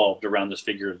evolved around this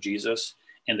figure of Jesus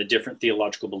and the different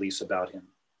theological beliefs about him.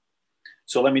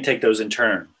 So let me take those in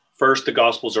turn. First, the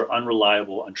Gospels are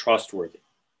unreliable, untrustworthy.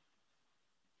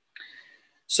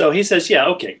 So he says, yeah,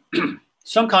 okay,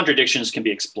 some contradictions can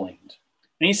be explained.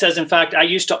 And he says, in fact, I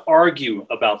used to argue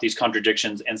about these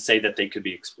contradictions and say that they could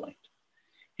be explained.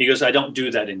 He goes, I don't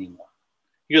do that anymore.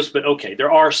 He goes, but okay,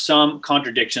 there are some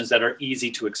contradictions that are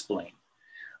easy to explain.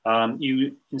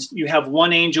 You have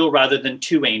one angel rather than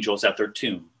two angels at their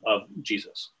tomb of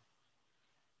Jesus.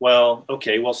 Well,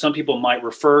 okay, well, some people might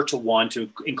refer to one to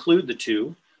include the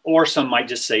two, or some might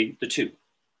just say the two.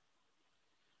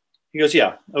 He goes,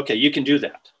 yeah, okay, you can do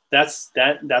that. That's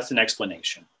an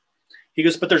explanation. He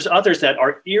goes, but there's others that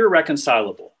are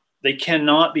irreconcilable. They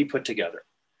cannot be put together.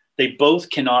 They both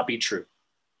cannot be true.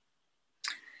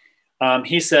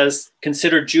 He says,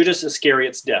 consider Judas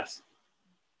Iscariot's death.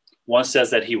 One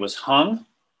says that he was hung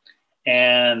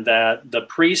and that the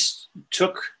priests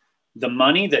took the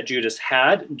money that Judas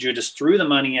had. Judas threw the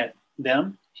money at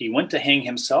them. He went to hang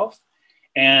himself.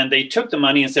 And they took the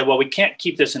money and said, well, we can't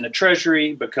keep this in the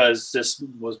treasury because this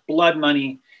was blood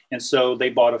money. And so they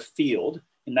bought a field.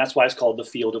 And that's why it's called the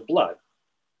field of blood.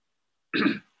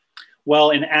 Well,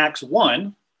 in Acts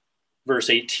 1, verse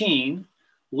 18,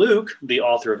 Luke, the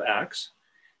author of Acts,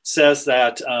 says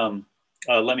that,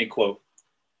 let me quote,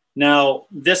 now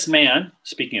this man,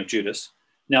 speaking of Judas,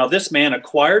 now this man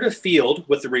acquired a field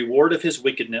with the reward of his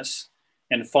wickedness,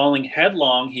 and falling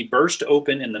headlong, he burst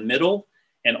open in the middle,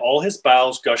 and all his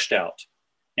bowels gushed out.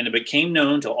 And it became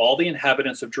known to all the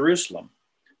inhabitants of Jerusalem,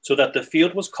 so that the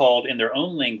field was called in their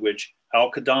own language,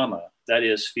 Al-Qadama, that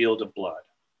is, field of blood.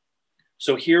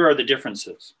 So here are the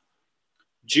differences.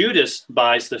 Judas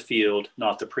buys the field,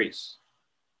 not the priests.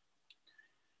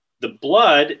 The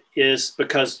blood is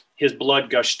because his blood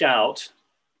gushed out,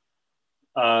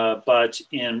 but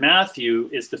in Matthew,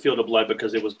 it's the field of blood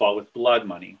because it was bought with blood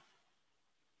money.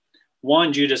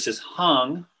 One, Judas is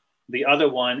hung. The other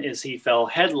one is he fell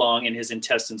headlong and his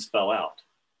intestines fell out.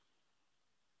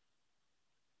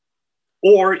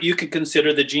 Or you could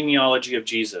consider the genealogy of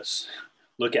Jesus.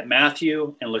 Look at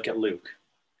Matthew and look at Luke.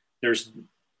 There's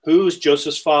who's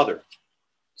Joseph's father?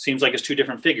 Seems like it's two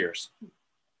different figures.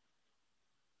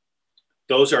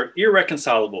 Those are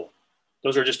irreconcilable.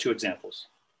 Those are just two examples.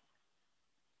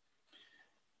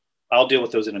 I'll deal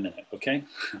with those in a minute, okay?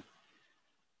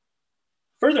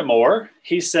 Furthermore,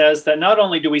 he says that not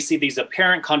only do we see these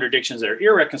apparent contradictions that are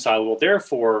irreconcilable,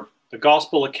 therefore the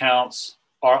gospel accounts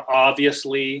are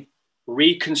obviously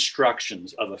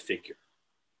reconstructions of a figure.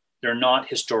 They're not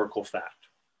historical fact.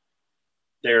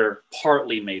 They're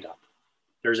partly made up.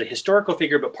 There's a historical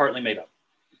figure, but partly made up.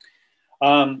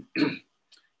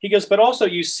 He goes, but also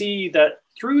you see that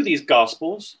through these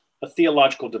gospels, a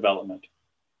theological development,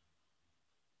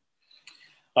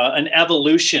 an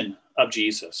evolution of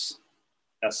Jesus.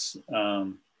 Yes.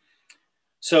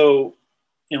 So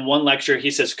in one lecture, he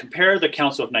says, compare the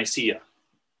Council of Nicaea.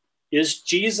 Is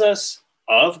Jesus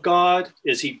of God?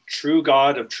 Is he true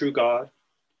God of true God?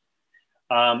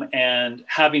 And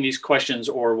having these questions,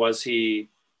 or was he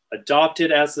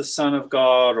adopted as the Son of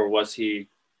God, or was he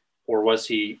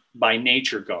by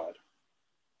nature God?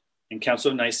 And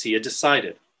Council of Nicaea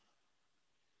decided.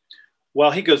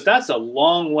 Well, he goes, that's a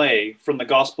long way from the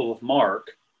Gospel of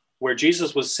Mark, where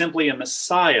Jesus was simply a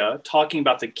Messiah talking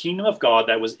about the kingdom of God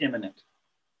that was imminent.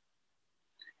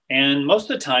 And most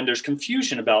of the time there's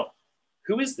confusion about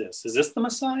who is this? Is this the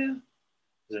Messiah?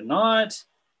 Is it not?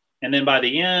 And then by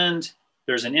the end,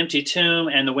 there's an empty tomb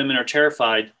and the women are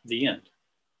terrified, the end.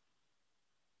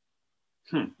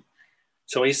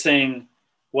 So he's saying,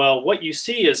 well, what you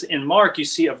see is in Mark, you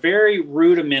see a very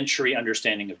rudimentary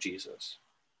understanding of Jesus.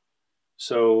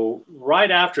 So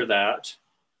right after that,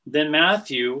 then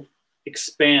Matthew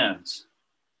expands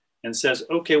and says,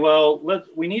 okay, well,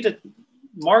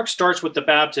 Mark starts with the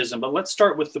baptism, but let's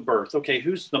start with the birth. Okay,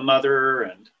 who's the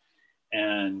mother?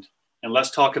 And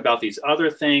let's talk about these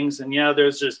other things. And yeah,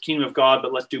 there's this kingdom of God,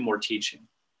 but let's do more teaching.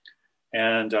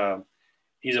 And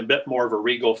he's a bit more of a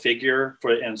regal figure.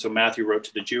 And so Matthew wrote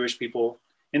to the Jewish people.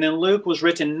 And then Luke was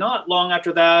written not long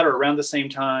after that or around the same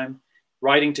time,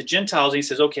 writing to Gentiles. And he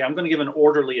says, okay, I'm going to give an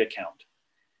orderly account.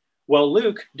 Well,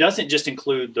 Luke doesn't just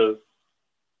include the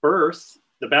birth,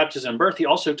 the baptism and birth. He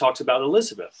also talks about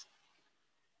Elizabeth.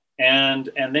 And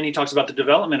then he talks about the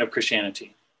development of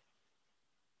Christianity.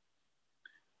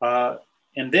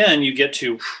 And then you get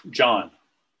to John.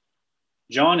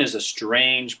 John is a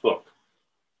strange book.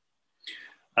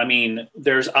 I mean,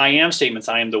 there's I am statements.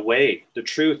 I am the way, the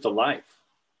truth, the life.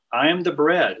 I am the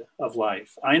bread of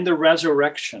life. I am the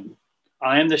resurrection.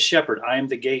 I am the shepherd. I am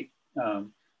the gate.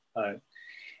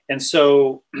 And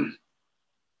so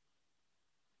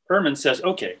Ehrman says,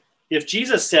 okay, if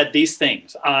Jesus said these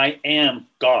things, I am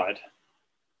God,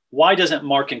 why doesn't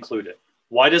Mark include it?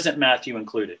 Why doesn't Matthew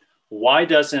include it? Why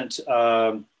doesn't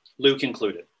Luke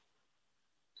include it?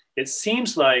 It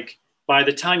seems like by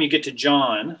the time you get to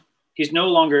John, he's no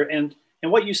longer, and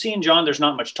what you see in John, there's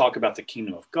not much talk about the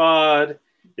kingdom of God.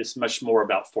 It's much more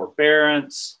about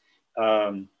forbearance.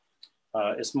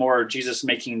 It's more Jesus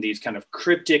making these kind of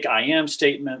cryptic I am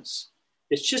statements.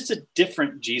 It's just a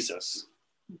different Jesus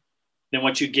than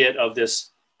what you get of this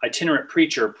itinerant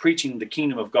preacher preaching the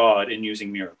kingdom of God and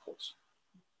using miracles.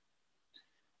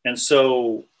 And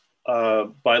so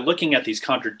by looking at these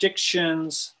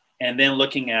contradictions and then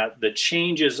looking at the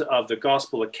changes of the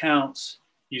gospel accounts,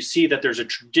 you see that there's a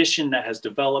tradition that has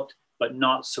developed, but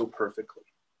not so perfectly.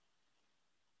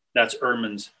 That's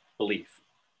Ehrman's belief.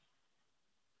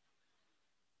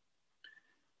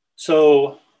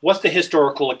 So what's the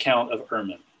historical account of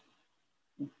Ehrman?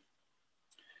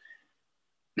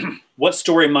 What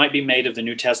story might be made of the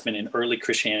New Testament in early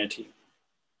Christianity?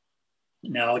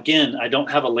 Now, again, I don't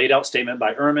have a laid out statement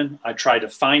by Ehrman. I tried to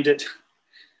find it.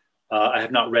 I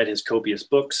have not read his copious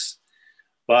books,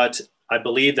 but I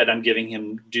believe that I'm giving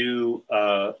him due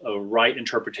a right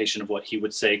interpretation of what he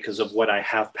would say because of what I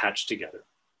have patched together.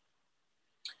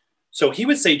 So he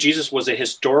would say Jesus was a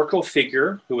historical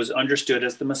figure who was understood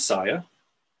as the Messiah,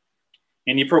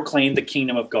 and he proclaimed the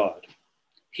kingdom of God.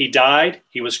 He died,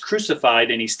 he was crucified,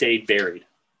 and he stayed buried.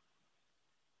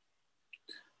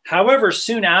 However,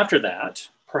 soon after that,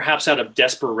 perhaps out of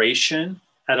desperation,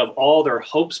 out of all their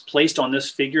hopes placed on this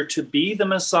figure to be the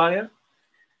Messiah,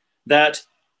 that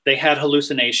they had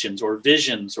hallucinations or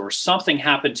visions or something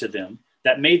happened to them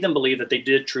that made them believe that they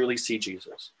did truly see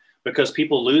Jesus. Because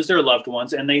people lose their loved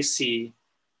ones and they see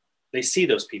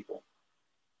those people.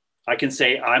 I can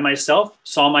say I myself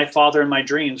saw my father in my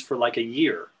dreams for like a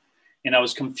year, and I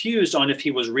was confused on if he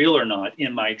was real or not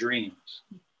in my dreams.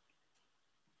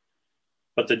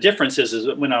 But the difference is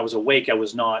that when I was awake, I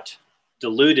was not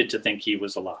deluded to think he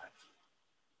was alive.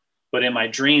 But in my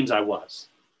dreams, I was.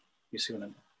 You see what I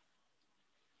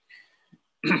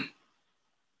mean?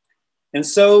 And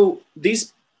so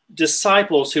these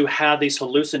disciples who had these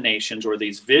hallucinations or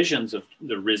these visions of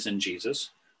the risen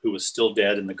Jesus, who was still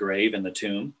dead in the grave and the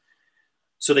tomb,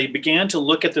 so they began to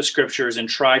look at the scriptures and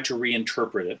try to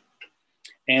reinterpret it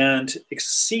and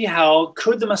see how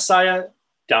could the Messiah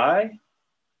die?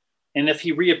 And if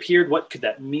he reappeared, what could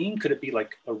that mean? Could it be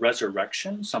like a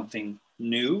resurrection, something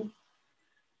new?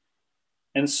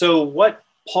 And so what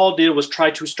Paul did was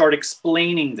try to start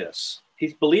explaining this.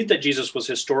 He believed that Jesus was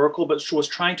historical, but was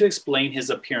trying to explain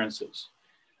his appearances.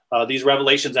 These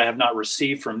revelations I have not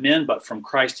received from men, but from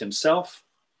Christ himself.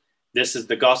 This is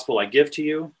the gospel I give to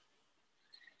you.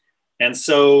 And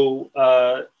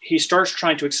so he starts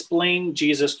trying to explain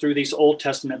Jesus through these Old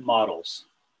Testament models.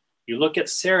 You look at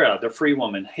Sarah, the free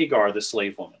woman, Hagar, the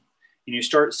slave woman, and you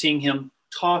start seeing him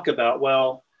talk about,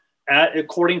 well,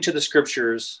 according to the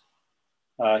scriptures,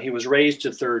 he was raised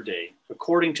the third day.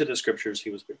 According to the scriptures,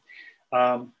 he was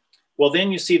well,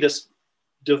 then you see this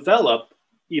develop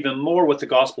even more with the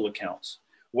gospel accounts,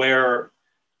 where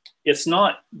it's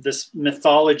not this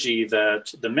mythology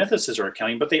that the mythicists are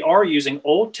accounting, but they are using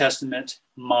Old Testament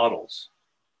models.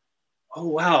 Oh,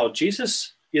 wow,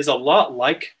 Jesus is a lot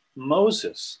like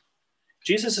Moses.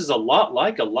 Jesus is a lot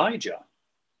like Elijah.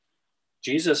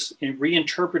 Jesus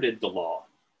reinterpreted the law.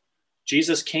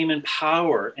 Jesus came in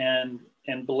power and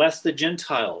blessed the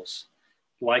Gentiles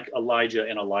like Elijah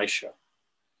and Elisha.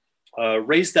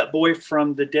 Raised that boy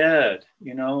from the dead,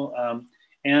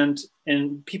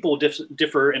 and people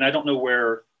differ, and I don't know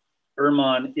where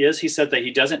Ehrman is. He said that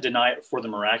he doesn't deny it for the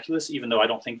miraculous, even though I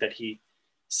don't think that he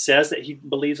says that he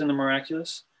believes in the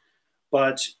miraculous.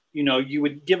 But, you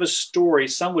would give a story,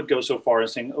 some would go so far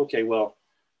as saying, okay, well,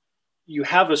 you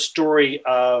have a story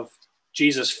of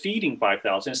Jesus feeding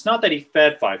 5,000. It's not that he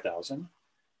fed 5,000,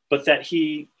 but that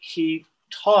he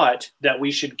taught that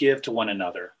we should give to one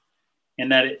another. And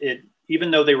that it even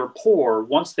though they were poor,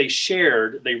 once they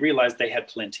shared, they realized they had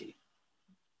plenty.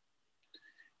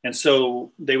 And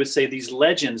so they would say these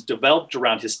legends developed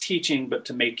around his teaching, but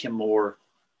to make him more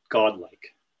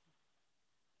godlike.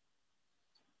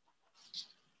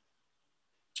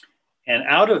 And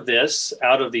out of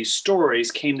these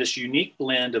stories came this unique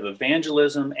blend of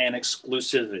evangelism and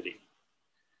exclusivity.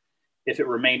 If it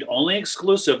remained only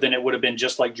exclusive, then it would have been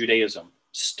just like Judaism,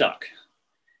 stuck.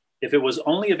 If it was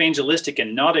only evangelistic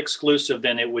and not exclusive,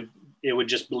 then it would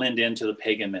just blend into the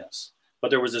pagan myths.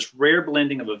 But there was this rare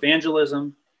blending of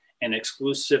evangelism and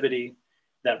exclusivity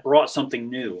that brought something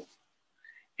new,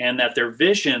 and that their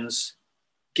visions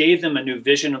gave them a new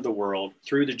vision of the world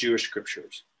through the Jewish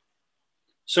scriptures.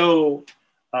 So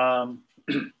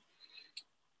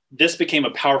this became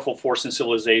a powerful force in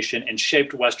civilization and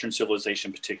shaped Western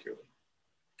civilization particularly.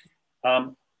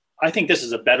 I think this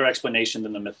is a better explanation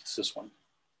than the mythicist one,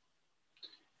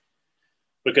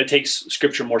 because it takes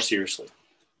scripture more seriously.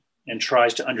 and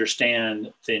tries to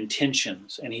understand the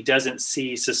intentions. And he doesn't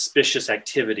see suspicious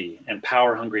activity and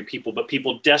power-hungry people, but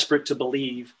people desperate to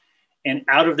believe. And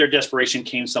out of their desperation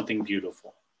came something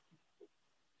beautiful.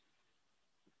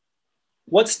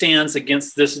 What stands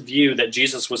against this view that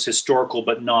Jesus was historical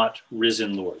but not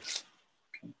risen Lord?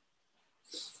 Okay.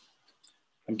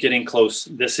 I'm getting close.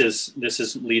 This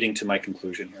is leading to my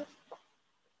conclusion here.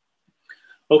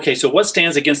 Okay, so what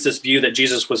stands against this view that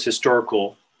Jesus was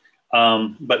historical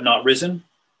but not risen?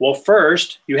 Well,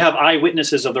 first, you have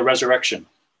eyewitnesses of the resurrection.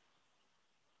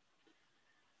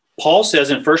 Paul says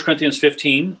in 1 Corinthians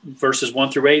 15, verses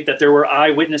 1 through 8, that there were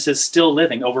eyewitnesses still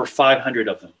living, over 500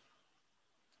 of them.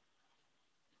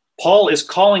 Paul is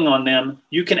calling on them.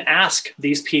 You can ask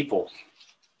these people.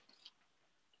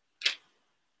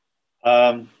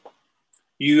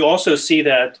 You also see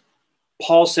that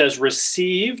Paul says,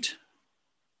 received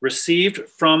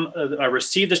from, I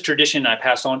received this tradition I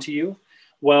pass on to you.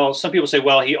 Well, some people say,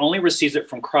 well, he only receives it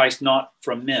from Christ, not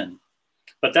from men.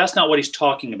 But that's not what he's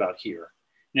talking about here.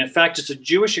 And in fact, it's a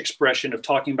Jewish expression of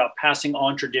talking about passing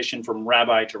on tradition from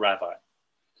rabbi to rabbi.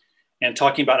 And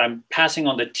talking about, I'm passing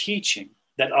on the teaching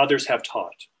that others have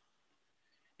taught.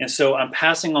 And so I'm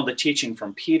passing on the teaching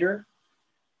from Peter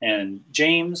and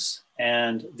James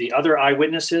and the other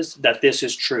eyewitnesses that this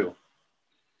is true.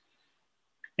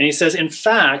 And he says, in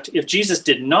fact, if Jesus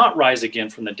did not rise again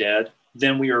from the dead,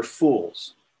 then we are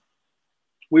fools.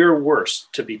 We are worse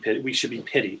to be pitied. We should be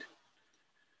pitied.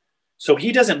 So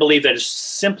he doesn't believe that it's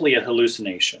simply a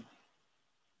hallucination,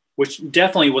 which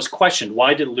definitely was questioned.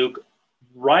 Why did Luke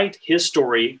write his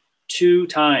story 2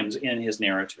 times in his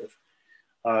narrative?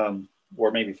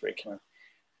 Or maybe 3.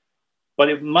 But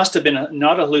it must have been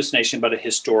not a hallucination, but a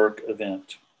historic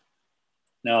event.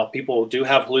 Now, people do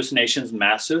have hallucinations,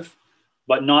 massive,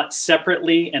 but not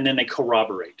separately, and then they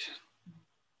corroborate.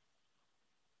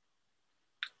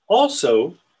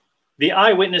 Also, the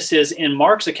eyewitnesses in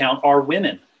Mark's account are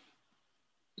women.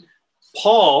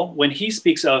 Paul, when he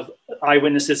speaks of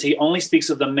eyewitnesses, he only speaks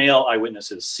of the male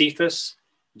eyewitnesses, Cephas,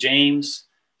 James,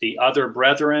 the other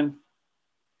brethren.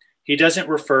 He doesn't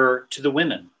refer to the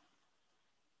women.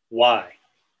 Why?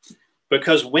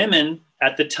 Because women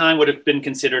at the time would have been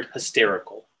considered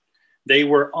hysterical. They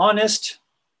were honest,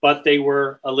 but they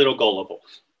were a little gullible.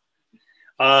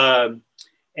 And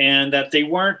that they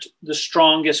weren't the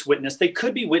strongest witness. They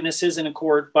could be witnesses in a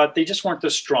court, but they just weren't the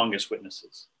strongest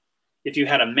witnesses. If you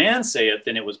had a man say it,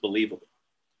 then it was believable.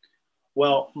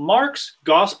 Well, Mark's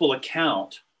gospel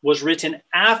account was written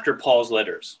after Paul's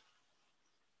letters.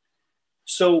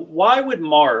 So why would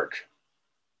Mark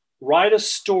write a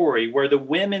story where the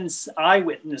women's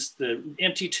eyewitness, the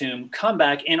empty tomb, come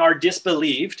back and are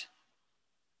disbelieved?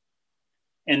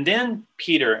 And then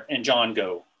Peter and John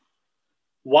go.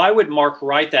 Why would Mark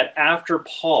write that after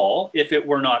Paul if it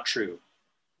were not true?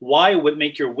 Why would it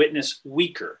make your witness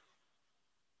weaker?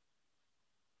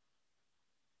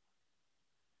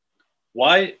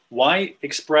 Why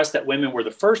express that women were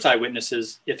the first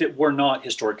eyewitnesses if it were not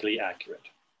historically accurate?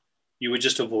 You would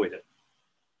just avoid it.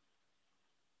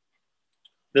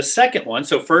 The second one,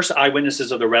 so first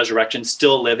eyewitnesses of the resurrection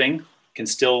still living, can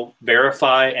still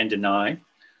verify and deny.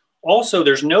 Also,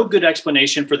 there's no good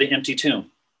explanation for the empty tomb.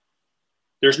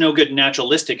 There's no good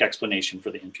naturalistic explanation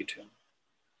for the empty tomb.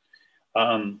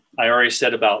 I already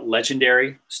said about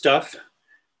legendary stuff.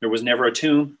 There was never a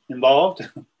tomb involved,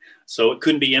 so it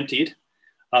couldn't be emptied.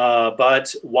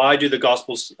 But why do the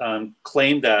Gospels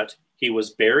claim that he was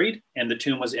buried and the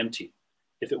tomb was empty,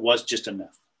 if it was just a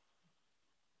myth?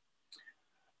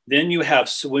 Then you have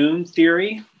swoon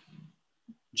theory.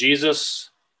 Jesus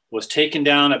was taken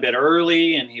down a bit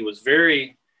early and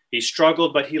he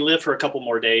struggled, but he lived for a couple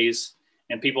more days.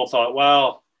 And people thought,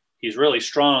 well, he's really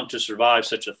strong to survive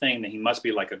such a thing, that he must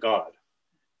be like a god.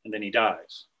 And then he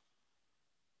dies.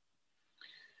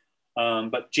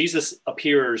 But Jesus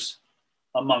appears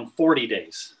among 40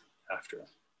 days after,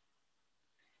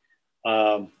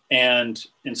 and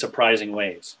in surprising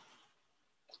ways.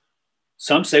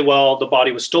 Some say, well, the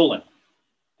body was stolen.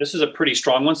 This is a pretty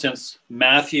strong one, since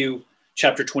Matthew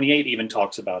chapter 28 even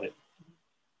talks about it.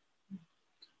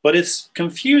 But it's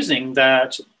confusing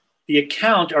that the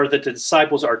account are that the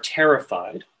disciples are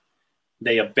terrified.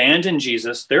 They abandon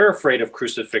Jesus. They're afraid of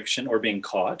crucifixion or being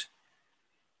caught.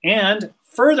 And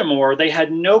furthermore, they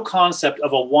had no concept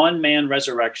of a one-man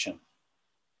resurrection.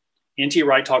 N.T.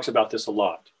 Wright talks about this a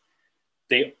lot.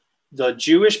 The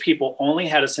Jewish people only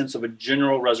had a sense of a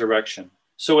general resurrection.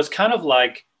 So it's kind of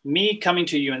like me coming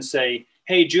to you and say,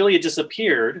 hey, Julia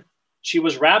disappeared. She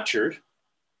was raptured,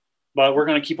 but we're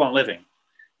going to keep on living.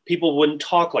 People wouldn't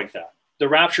talk like that. The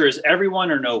rapture is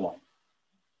everyone or no one.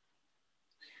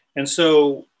 And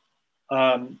so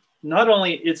not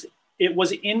only it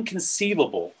was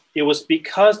inconceivable, it was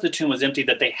because the tomb was empty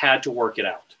that they had to work it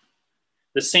out.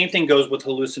 The same thing goes with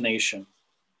hallucination.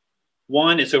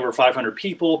 One, it's over 500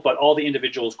 people, but all the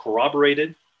individuals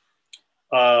corroborated.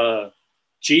 Paul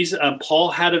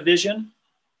had a vision,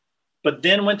 but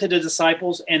then went to the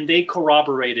disciples and they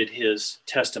corroborated his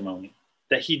testimony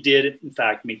that he did, in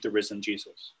fact, meet the risen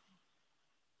Jesus.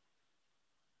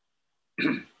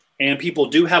 And people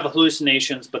do have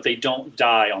hallucinations, but they don't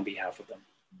die on behalf of them.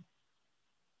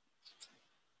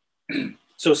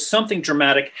 So something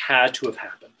dramatic had to have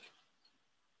happened.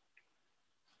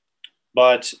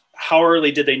 But how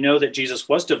early did they know that Jesus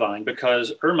was divine?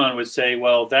 Because Ehrman would say,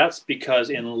 well, that's because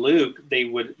in Luke, they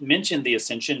would mention the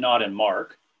ascension, not in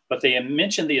Mark, but they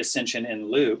mention the ascension in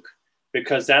Luke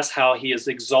because that's how he is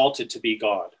exalted to be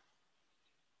God.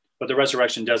 But the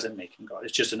resurrection doesn't make him God.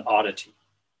 It's just an oddity.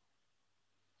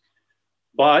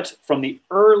 But from the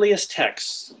earliest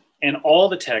texts, and all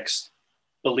the texts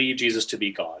believe Jesus to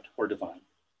be God or divine.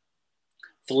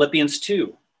 Philippians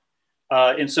 2.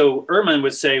 And so Ehrman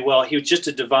would say, well, he was just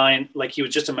a divine, like he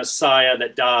was just a Messiah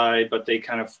that died, but they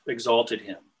kind of exalted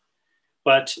him.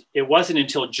 But it wasn't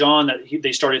until John that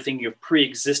they started thinking of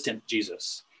pre-existent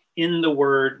Jesus. In the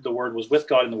Word was with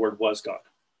God and the Word was God.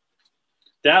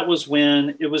 That was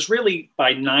when, it was really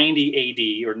by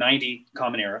 90 AD or 90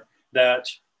 Common Era that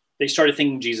they started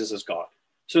thinking Jesus as God.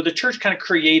 So the church kind of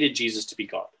created Jesus to be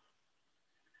God.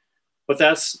 But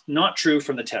that's not true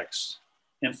from the text.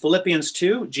 In Philippians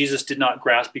 2, Jesus did not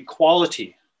grasp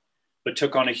equality, but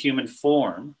took on a human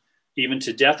form, even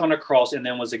to death on a cross, and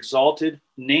then was exalted,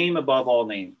 name above all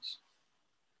names,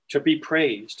 to be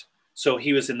praised. So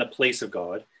he was in the place of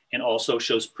God and also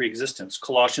shows preexistence.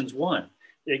 Colossians 1,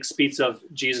 it speaks of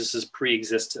Jesus's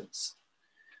preexistence,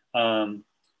 from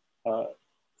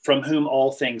whom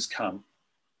all things come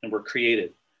and were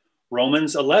created.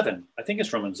 Romans 11, I think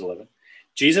it's Romans 11.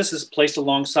 Jesus is placed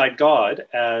alongside God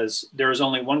as there is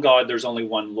only one God, there's only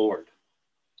one Lord.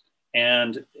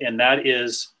 And that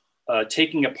is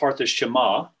taking apart the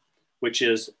Shema, which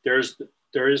is there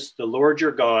is the Lord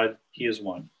your God, he is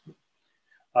one.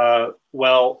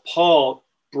 Well, Paul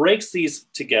breaks these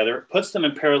together, puts them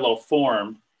in parallel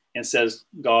form, and says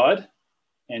God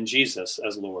and Jesus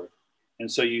as Lord. And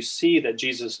so you see that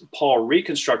Paul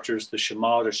reconstructs the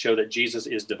Shema to show that Jesus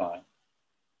is divine.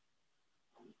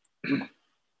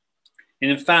 And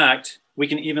in fact, we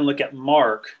can even look at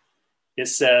Mark. It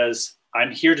says, I'm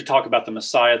here to talk about the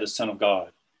Messiah, the Son of God.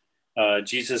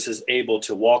 Jesus is able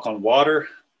to walk on water.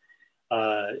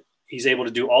 He's able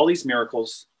to do all these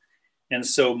miracles. And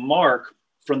so Mark,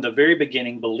 from the very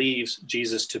beginning, believes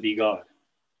Jesus to be God.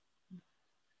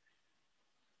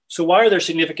 So why are there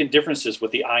significant differences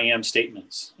with the I am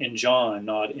statements in John,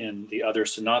 not in the other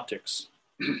synoptics?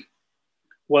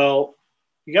 Well,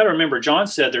 you got to remember, John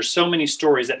said there's so many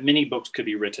stories that many books could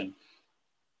be written.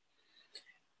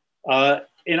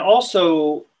 And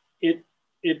also,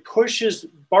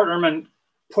 Bart Ehrman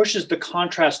pushes the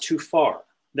contrast too far,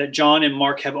 that John and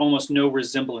Mark have almost no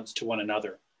resemblance to one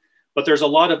another. But there's a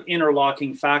lot of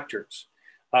interlocking factors.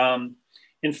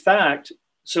 In fact,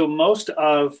 so most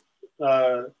of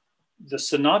the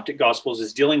synoptic gospels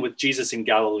is dealing with Jesus in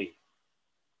Galilee.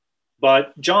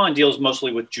 But John deals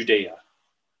mostly with Judea,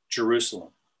 Jerusalem.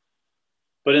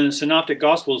 But in the synoptic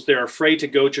gospels, they're afraid to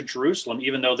go to Jerusalem,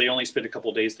 even though they only spent a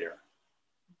couple of days there.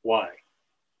 Why?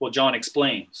 Well, John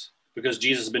explains, because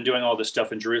Jesus has been doing all this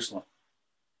stuff in Jerusalem.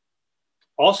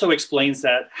 Also explains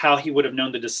that how he would have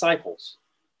known the disciples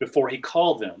before he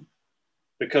called them,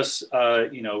 because,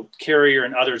 Carrier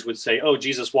and others would say, oh,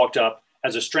 Jesus walked up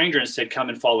as a stranger and said, come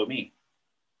and follow me.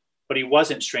 But he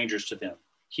wasn't strangers to them.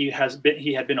 He had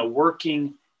been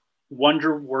a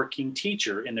wonder-working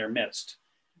teacher in their midst.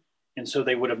 And so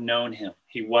they would have known him.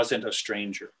 He wasn't a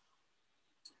stranger.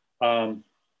 And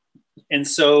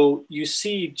so you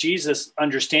see Jesus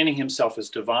understanding himself as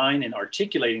divine and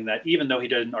articulating that, even though he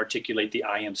doesn't articulate the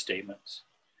I am statements.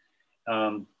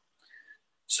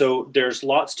 So there's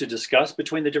lots to discuss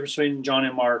between the difference between John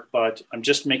and Mark, but I'm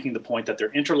just making the point that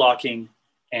they're interlocking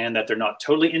and that they're not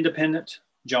totally independent.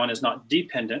 John is not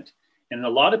dependent. And a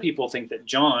lot of people think that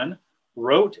John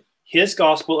wrote his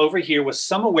gospel over here with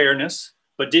some awareness,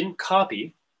 but didn't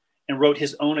copy, and wrote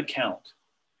his own account.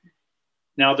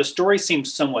 Now, the story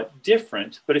seems somewhat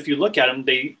different, but if you look at them,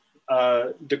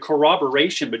 the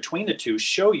corroboration between the two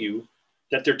show you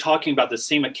that they're talking about the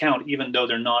same account, even though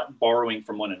they're not borrowing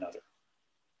from one another,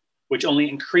 which only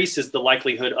increases the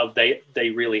likelihood of they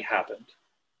really happened.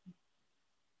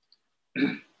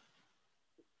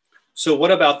 So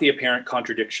what about the apparent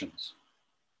contradictions?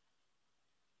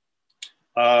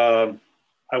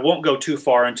 I I won't go too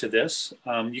far into this.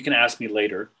 You can ask me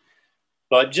later.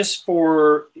 But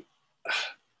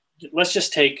let's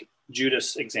just take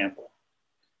Judas' example.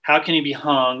 How can he be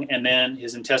hung and then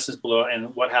his intestines blow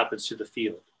and what happens to the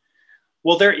field?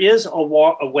 Well, there is a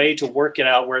way to work it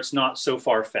out where it's not so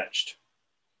far-fetched.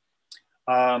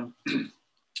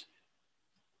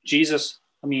 Judas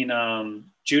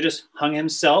hung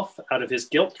himself out of his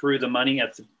guilt, threw the money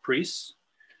at the priests.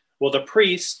 Well, the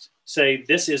priests say,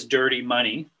 this is dirty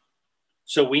money,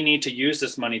 so we need to use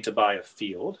this money to buy a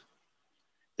field.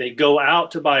 They go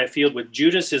out to buy a field with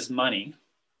Judas's money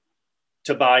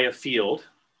to buy a field,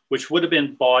 which would have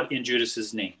been bought in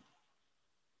Judas's name.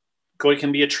 It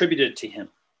can be attributed to him.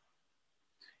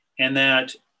 And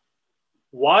that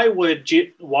why would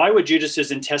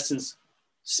Judas's intestines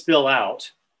spill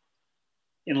out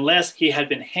unless he had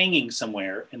been hanging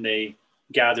somewhere and they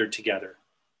gathered together,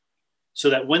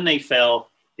 so that when they fell,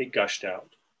 it gushed out.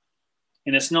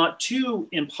 And it's not too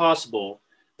impossible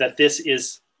that this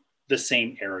is the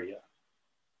same area.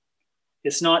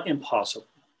 It's not impossible.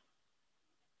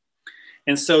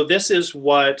 And so this is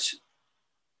what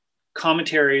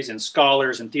commentaries and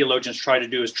scholars and theologians try to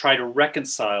do, is try to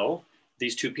reconcile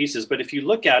these two pieces. But if you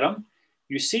look at them,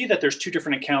 you see that there's two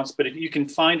different accounts, but you can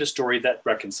find a story that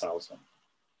reconciles them.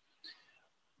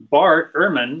 Bart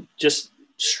Ehrman just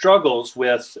struggles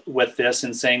with this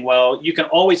and saying, well, you can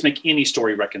always make any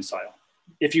story reconcile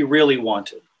if you really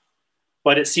want it.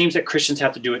 But it seems that Christians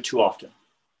have to do it too often.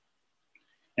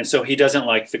 And so he doesn't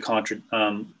like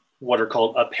the what are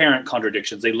called apparent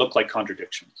contradictions. They look like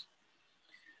contradictions.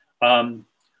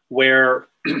 Where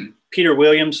Peter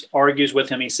Williams argues with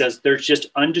him, he says there's just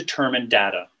undetermined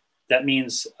data. That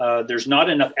means there's not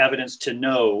enough evidence to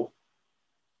know.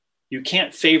 You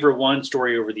can't favor one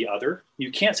story over the other.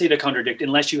 You can't say they contradict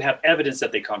unless you have evidence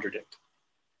that they contradict.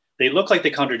 They look like they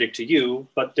contradict to you,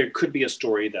 but there could be a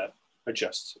story that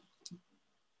adjusts.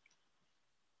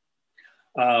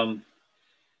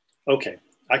 Okay,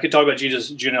 I could talk about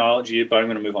Jesus' genealogy, but I'm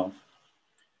going to move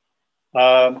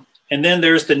on. And then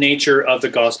there's the nature of the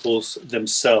Gospels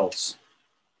themselves.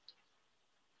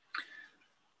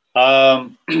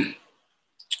 It's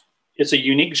a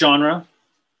unique genre.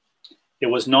 It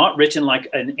was not written like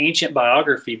an ancient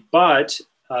biography, but,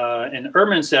 and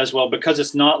Ehrman says, well, because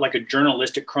it's not like a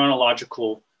journalistic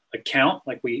chronological account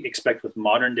like we expect with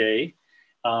modern day,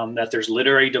 that there's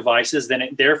literary devices, then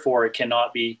therefore it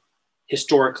cannot be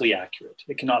historically accurate.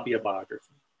 It cannot be a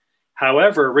biography.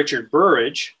 However, Richard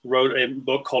Burridge wrote a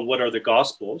book called What Are the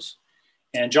Gospels?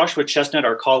 And Joshua Chestnut,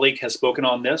 our colleague, has spoken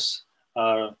on this,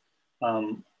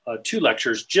 2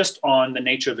 lectures just on the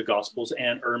nature of the Gospels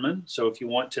and Ehrman. So if you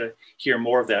want to hear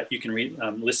more of that, you can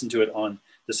listen to it on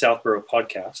the Southborough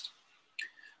podcast.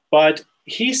 But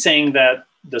he's saying that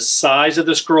the size of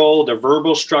the scroll, the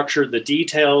verbal structure, the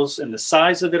details, and the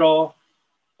size of it all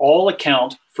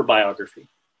account for biography.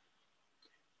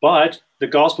 But the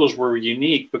Gospels were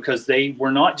unique because they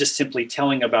were not just simply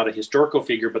telling about a historical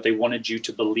figure, but they wanted you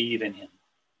to believe in him.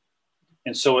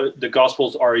 And so the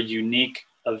Gospels are a unique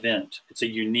event. It's a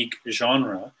unique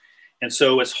genre. And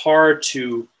so it's hard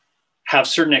to have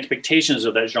certain expectations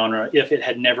of that genre if it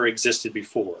had never existed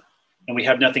before, and we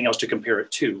have nothing else to compare it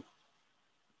to.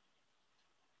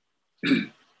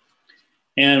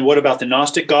 And what about the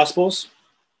Gnostic Gospels?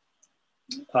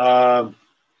 Well,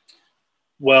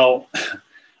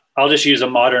 I'll just use a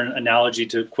modern analogy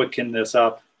to quicken this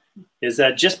up, is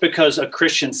that just because a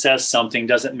Christian says something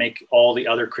doesn't make all the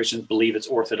other Christians believe it's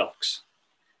orthodox.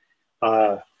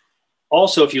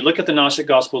 Also, if you look at the Gnostic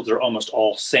Gospels, they're almost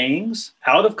all sayings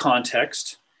out of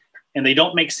context, and they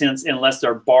don't make sense unless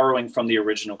they're borrowing from the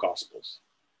original Gospels.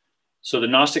 So the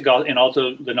Gnostic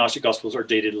Gospels are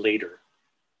dated later.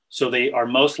 So they are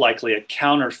most likely a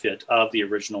counterfeit of the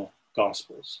original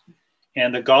Gospels.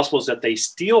 And the Gospels that they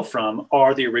steal from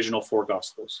are the original 4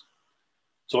 Gospels.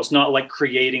 So it's not like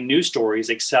creating new stories,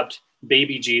 except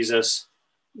baby Jesus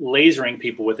lasering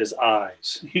people with his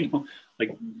eyes,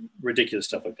 like ridiculous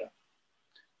stuff like that.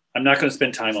 I'm not going to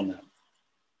spend time on that.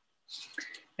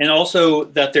 And also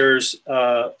that there's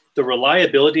the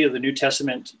reliability of the New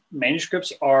Testament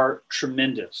manuscripts are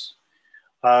tremendous.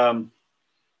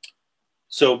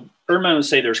 So Ehrman would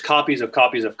say there's copies of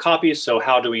copies of copies. So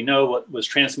how do we know what was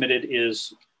transmitted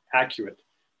is accurate?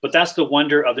 But that's the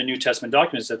wonder of the New Testament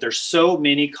documents, that there's so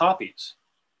many copies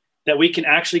that we can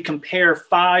actually compare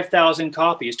 5,000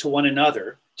 copies to one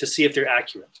another to see if they're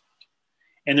accurate.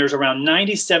 And there's around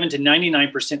 97 to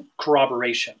 99%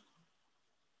 corroboration.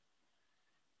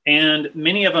 And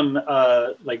many of them,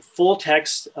 like full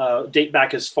text, date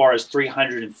back as far as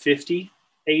 350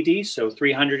 AD, so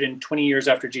 320 years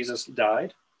after Jesus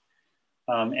died.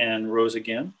 and rose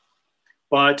again.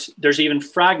 But there's even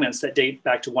fragments that date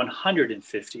back to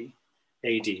 150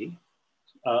 AD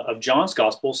of John's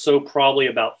gospel, so probably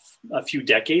about a few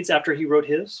decades after he wrote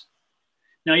his.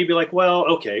 Now you'd be like, well,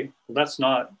 okay, well, that's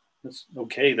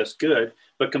okay, that's good.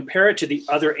 But compare it to the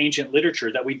other ancient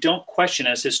literature that we don't question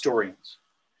as historians.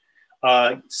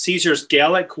 Caesar's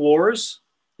Gallic Wars,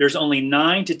 there's only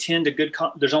 9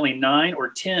 or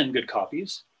 10 good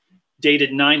copies,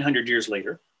 dated 900 years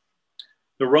later.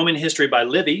 The Roman History by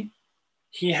Livy,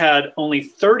 he had only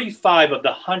 35 of the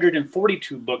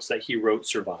 142 books that he wrote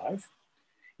survive.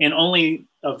 And only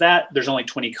of that, there's only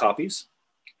 20 copies.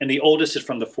 And the oldest is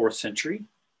from the 4th century.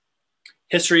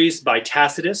 Histories by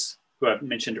Tacitus, who I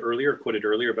mentioned earlier, quoted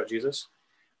earlier about Jesus.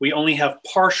 We only have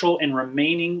partial and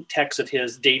remaining texts of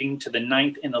his dating to the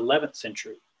 9th and 11th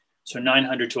century. So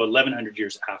 900 to 1100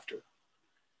 years after.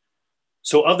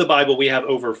 So of the Bible, we have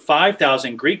over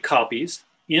 5,000 Greek copies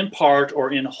in part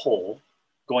or in whole,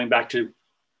 going back to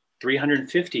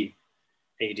 350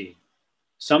 AD.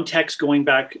 Some texts going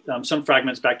back, some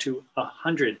fragments back to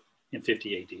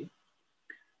 150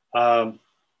 AD.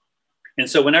 And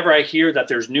so whenever I hear that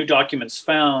there's new documents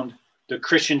found, the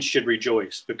Christians should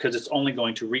rejoice because it's only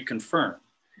going to reconfirm.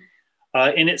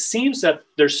 And it seems that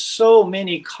there's so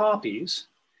many copies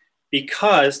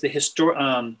because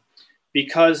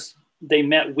because they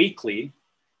met weekly,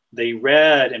 they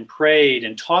read and prayed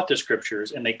and taught the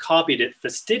scriptures, and they copied it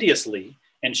fastidiously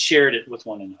and shared it with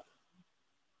one another.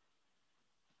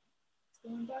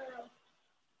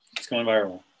 It's going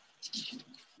viral.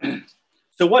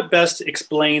 So what best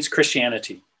explains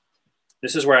Christianity?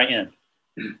 This is where I end.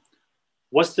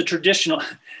 What's the traditional?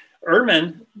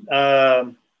 Ehrman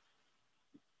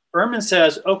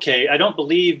says, okay, I don't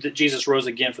believe that Jesus rose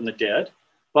again from the dead,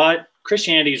 but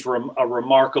Christianity is a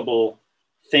remarkable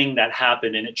thing that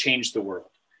happened and it changed the world.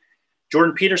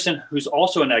 Jordan Peterson, who's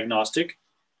also an agnostic,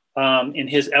 in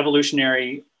his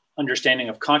evolutionary understanding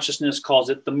of consciousness, calls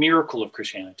it the miracle of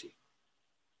Christianity.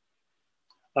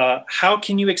 How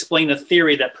can you explain a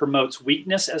theory that promotes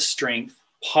weakness as strength,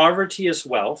 poverty as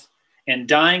wealth, and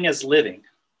dying as living,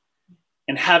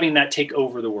 and having that take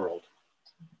over the world?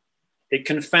 It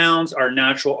confounds our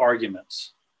natural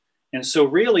arguments. And so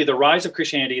really the rise of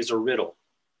Christianity is a riddle.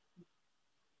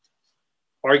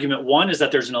 Argument one is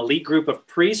that there's an elite group of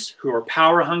priests who are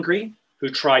power hungry, who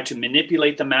try to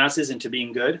manipulate the masses into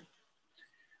being good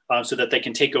so that they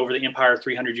can take over the empire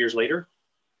 300 years later.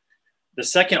 The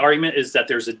second argument is that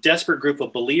there's a desperate group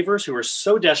of believers who are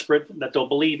so desperate that they'll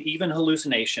believe even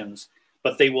hallucinations,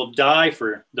 but they will die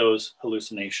for those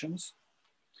hallucinations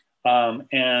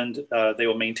and they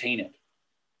will maintain it.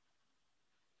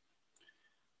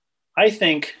 I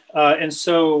think, and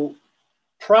so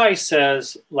Price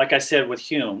says, like I said with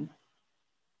Hume,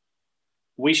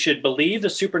 we should believe the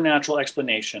supernatural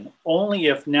explanation only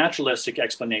if naturalistic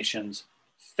explanations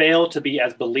fail to be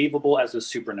as believable as the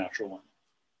supernatural one.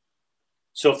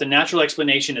 So if the natural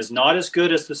explanation is not as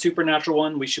good as the supernatural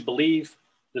one, we should believe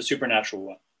the supernatural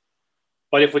one.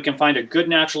 But if we can find a good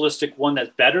naturalistic one that's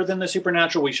better than the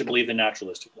supernatural, we should believe the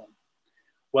naturalistic one.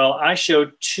 Well, I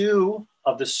showed 2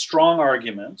 of the strong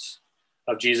arguments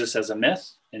of Jesus as a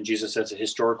myth and Jesus as a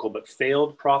historical but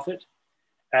failed prophet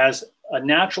as a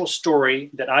natural story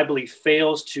that I believe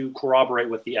fails to corroborate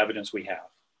with the evidence we have.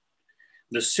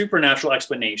 The supernatural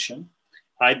explanation,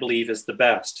 I believe, is the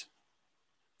best.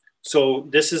 So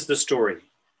this is the story.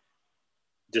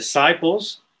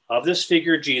 Disciples of this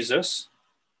figure, Jesus,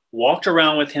 walked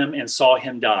around with him and saw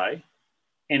him die,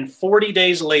 and 40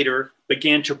 days later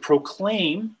began to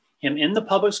proclaim him in the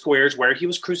public squares where he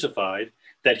was crucified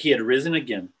that he had risen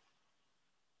again.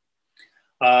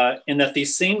 And that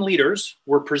these same leaders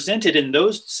were presented in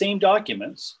those same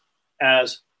documents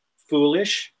as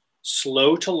foolish,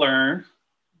 slow to learn,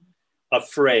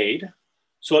 afraid.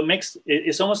 So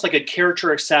it's almost like a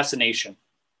character assassination.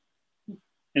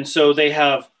 And so they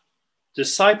have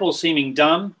disciples seeming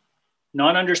dumb,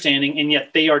 not understanding, and yet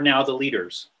they are now the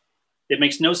leaders. It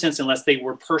makes no sense unless they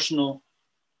were personal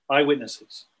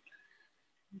eyewitnesses.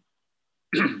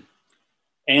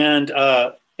 And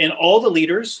all the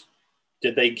leaders,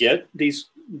 did they get these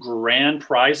grand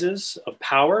prizes of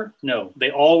power? No,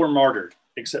 they all were martyred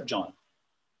except John.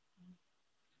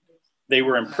 They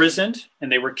were imprisoned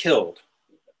and they were killed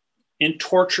in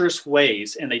torturous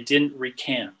ways, and they didn't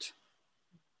recant.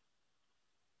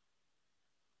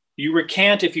 You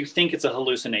recant if you think it's a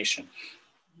hallucination.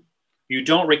 You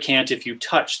don't recant if you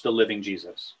touch the living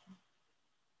Jesus.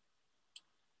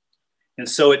 And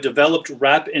so it developed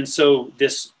and so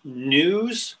this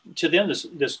news to them,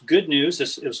 this good news,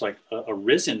 it was like a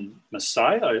risen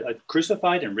Messiah, a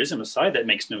crucified and risen Messiah. That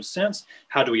makes no sense.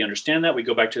 How do we understand that? We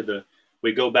go back to the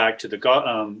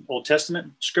Old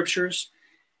Testament scriptures,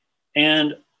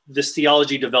 and this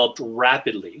theology developed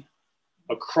rapidly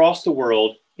across the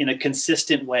world in a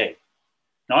consistent way.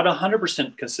 Not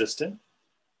 100% consistent,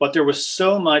 but there was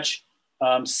so much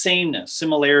sameness,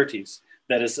 similarities,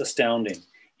 that is astounding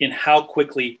in how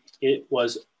quickly it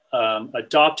was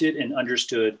adopted and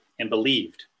understood and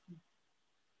believed.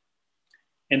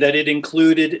 And that it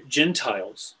included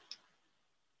Gentiles.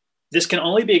 This can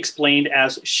only be explained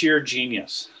as sheer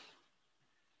genius.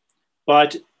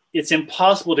 But it's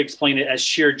impossible to explain it as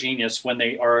sheer genius when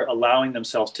they are allowing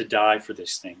themselves to die for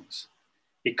these things.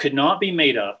 It could not be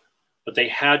made up, but they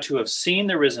had to have seen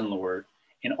the risen Lord,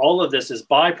 and all of this is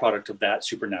byproduct of that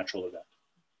supernatural event.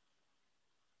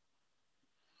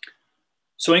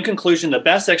 So in conclusion, the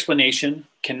best explanation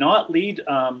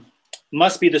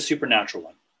must be the supernatural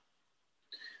one.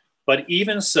 But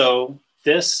even so,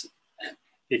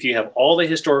 if you have all the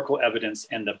historical evidence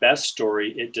and the best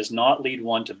story, it does not lead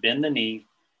one to bend the knee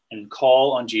and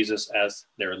call on Jesus as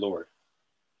their Lord.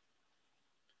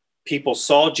 People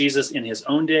saw Jesus in his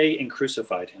own day and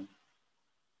crucified him.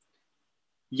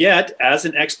 Yet, as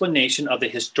an explanation of the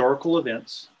historical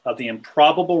events of the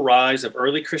improbable rise of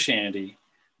early Christianity,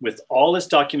 with all its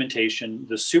documentation,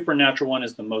 the supernatural one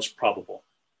is the most probable.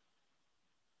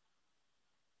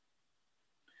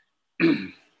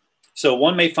 So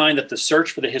one may find that the search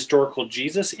for the historical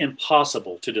Jesus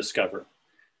impossible to discover,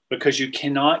 because you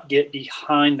cannot get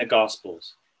behind the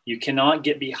Gospels. You cannot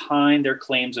get behind their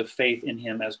claims of faith in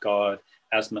him as God,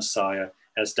 as Messiah,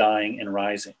 as dying and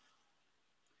rising.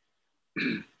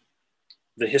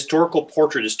 The historical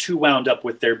portrait is too wound up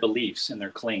with their beliefs and their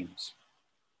claims.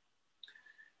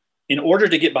 In order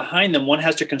to get behind them, one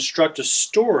has to construct a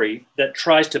story that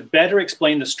tries to better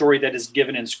explain the story that is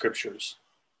given in scriptures.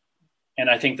 And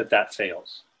I think that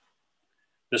fails.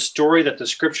 The story that the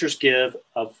scriptures give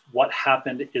of what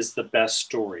happened is the best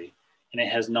story, and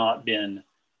it has not been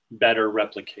better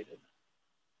replicated.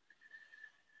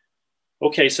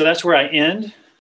 Okay, so that's where I end.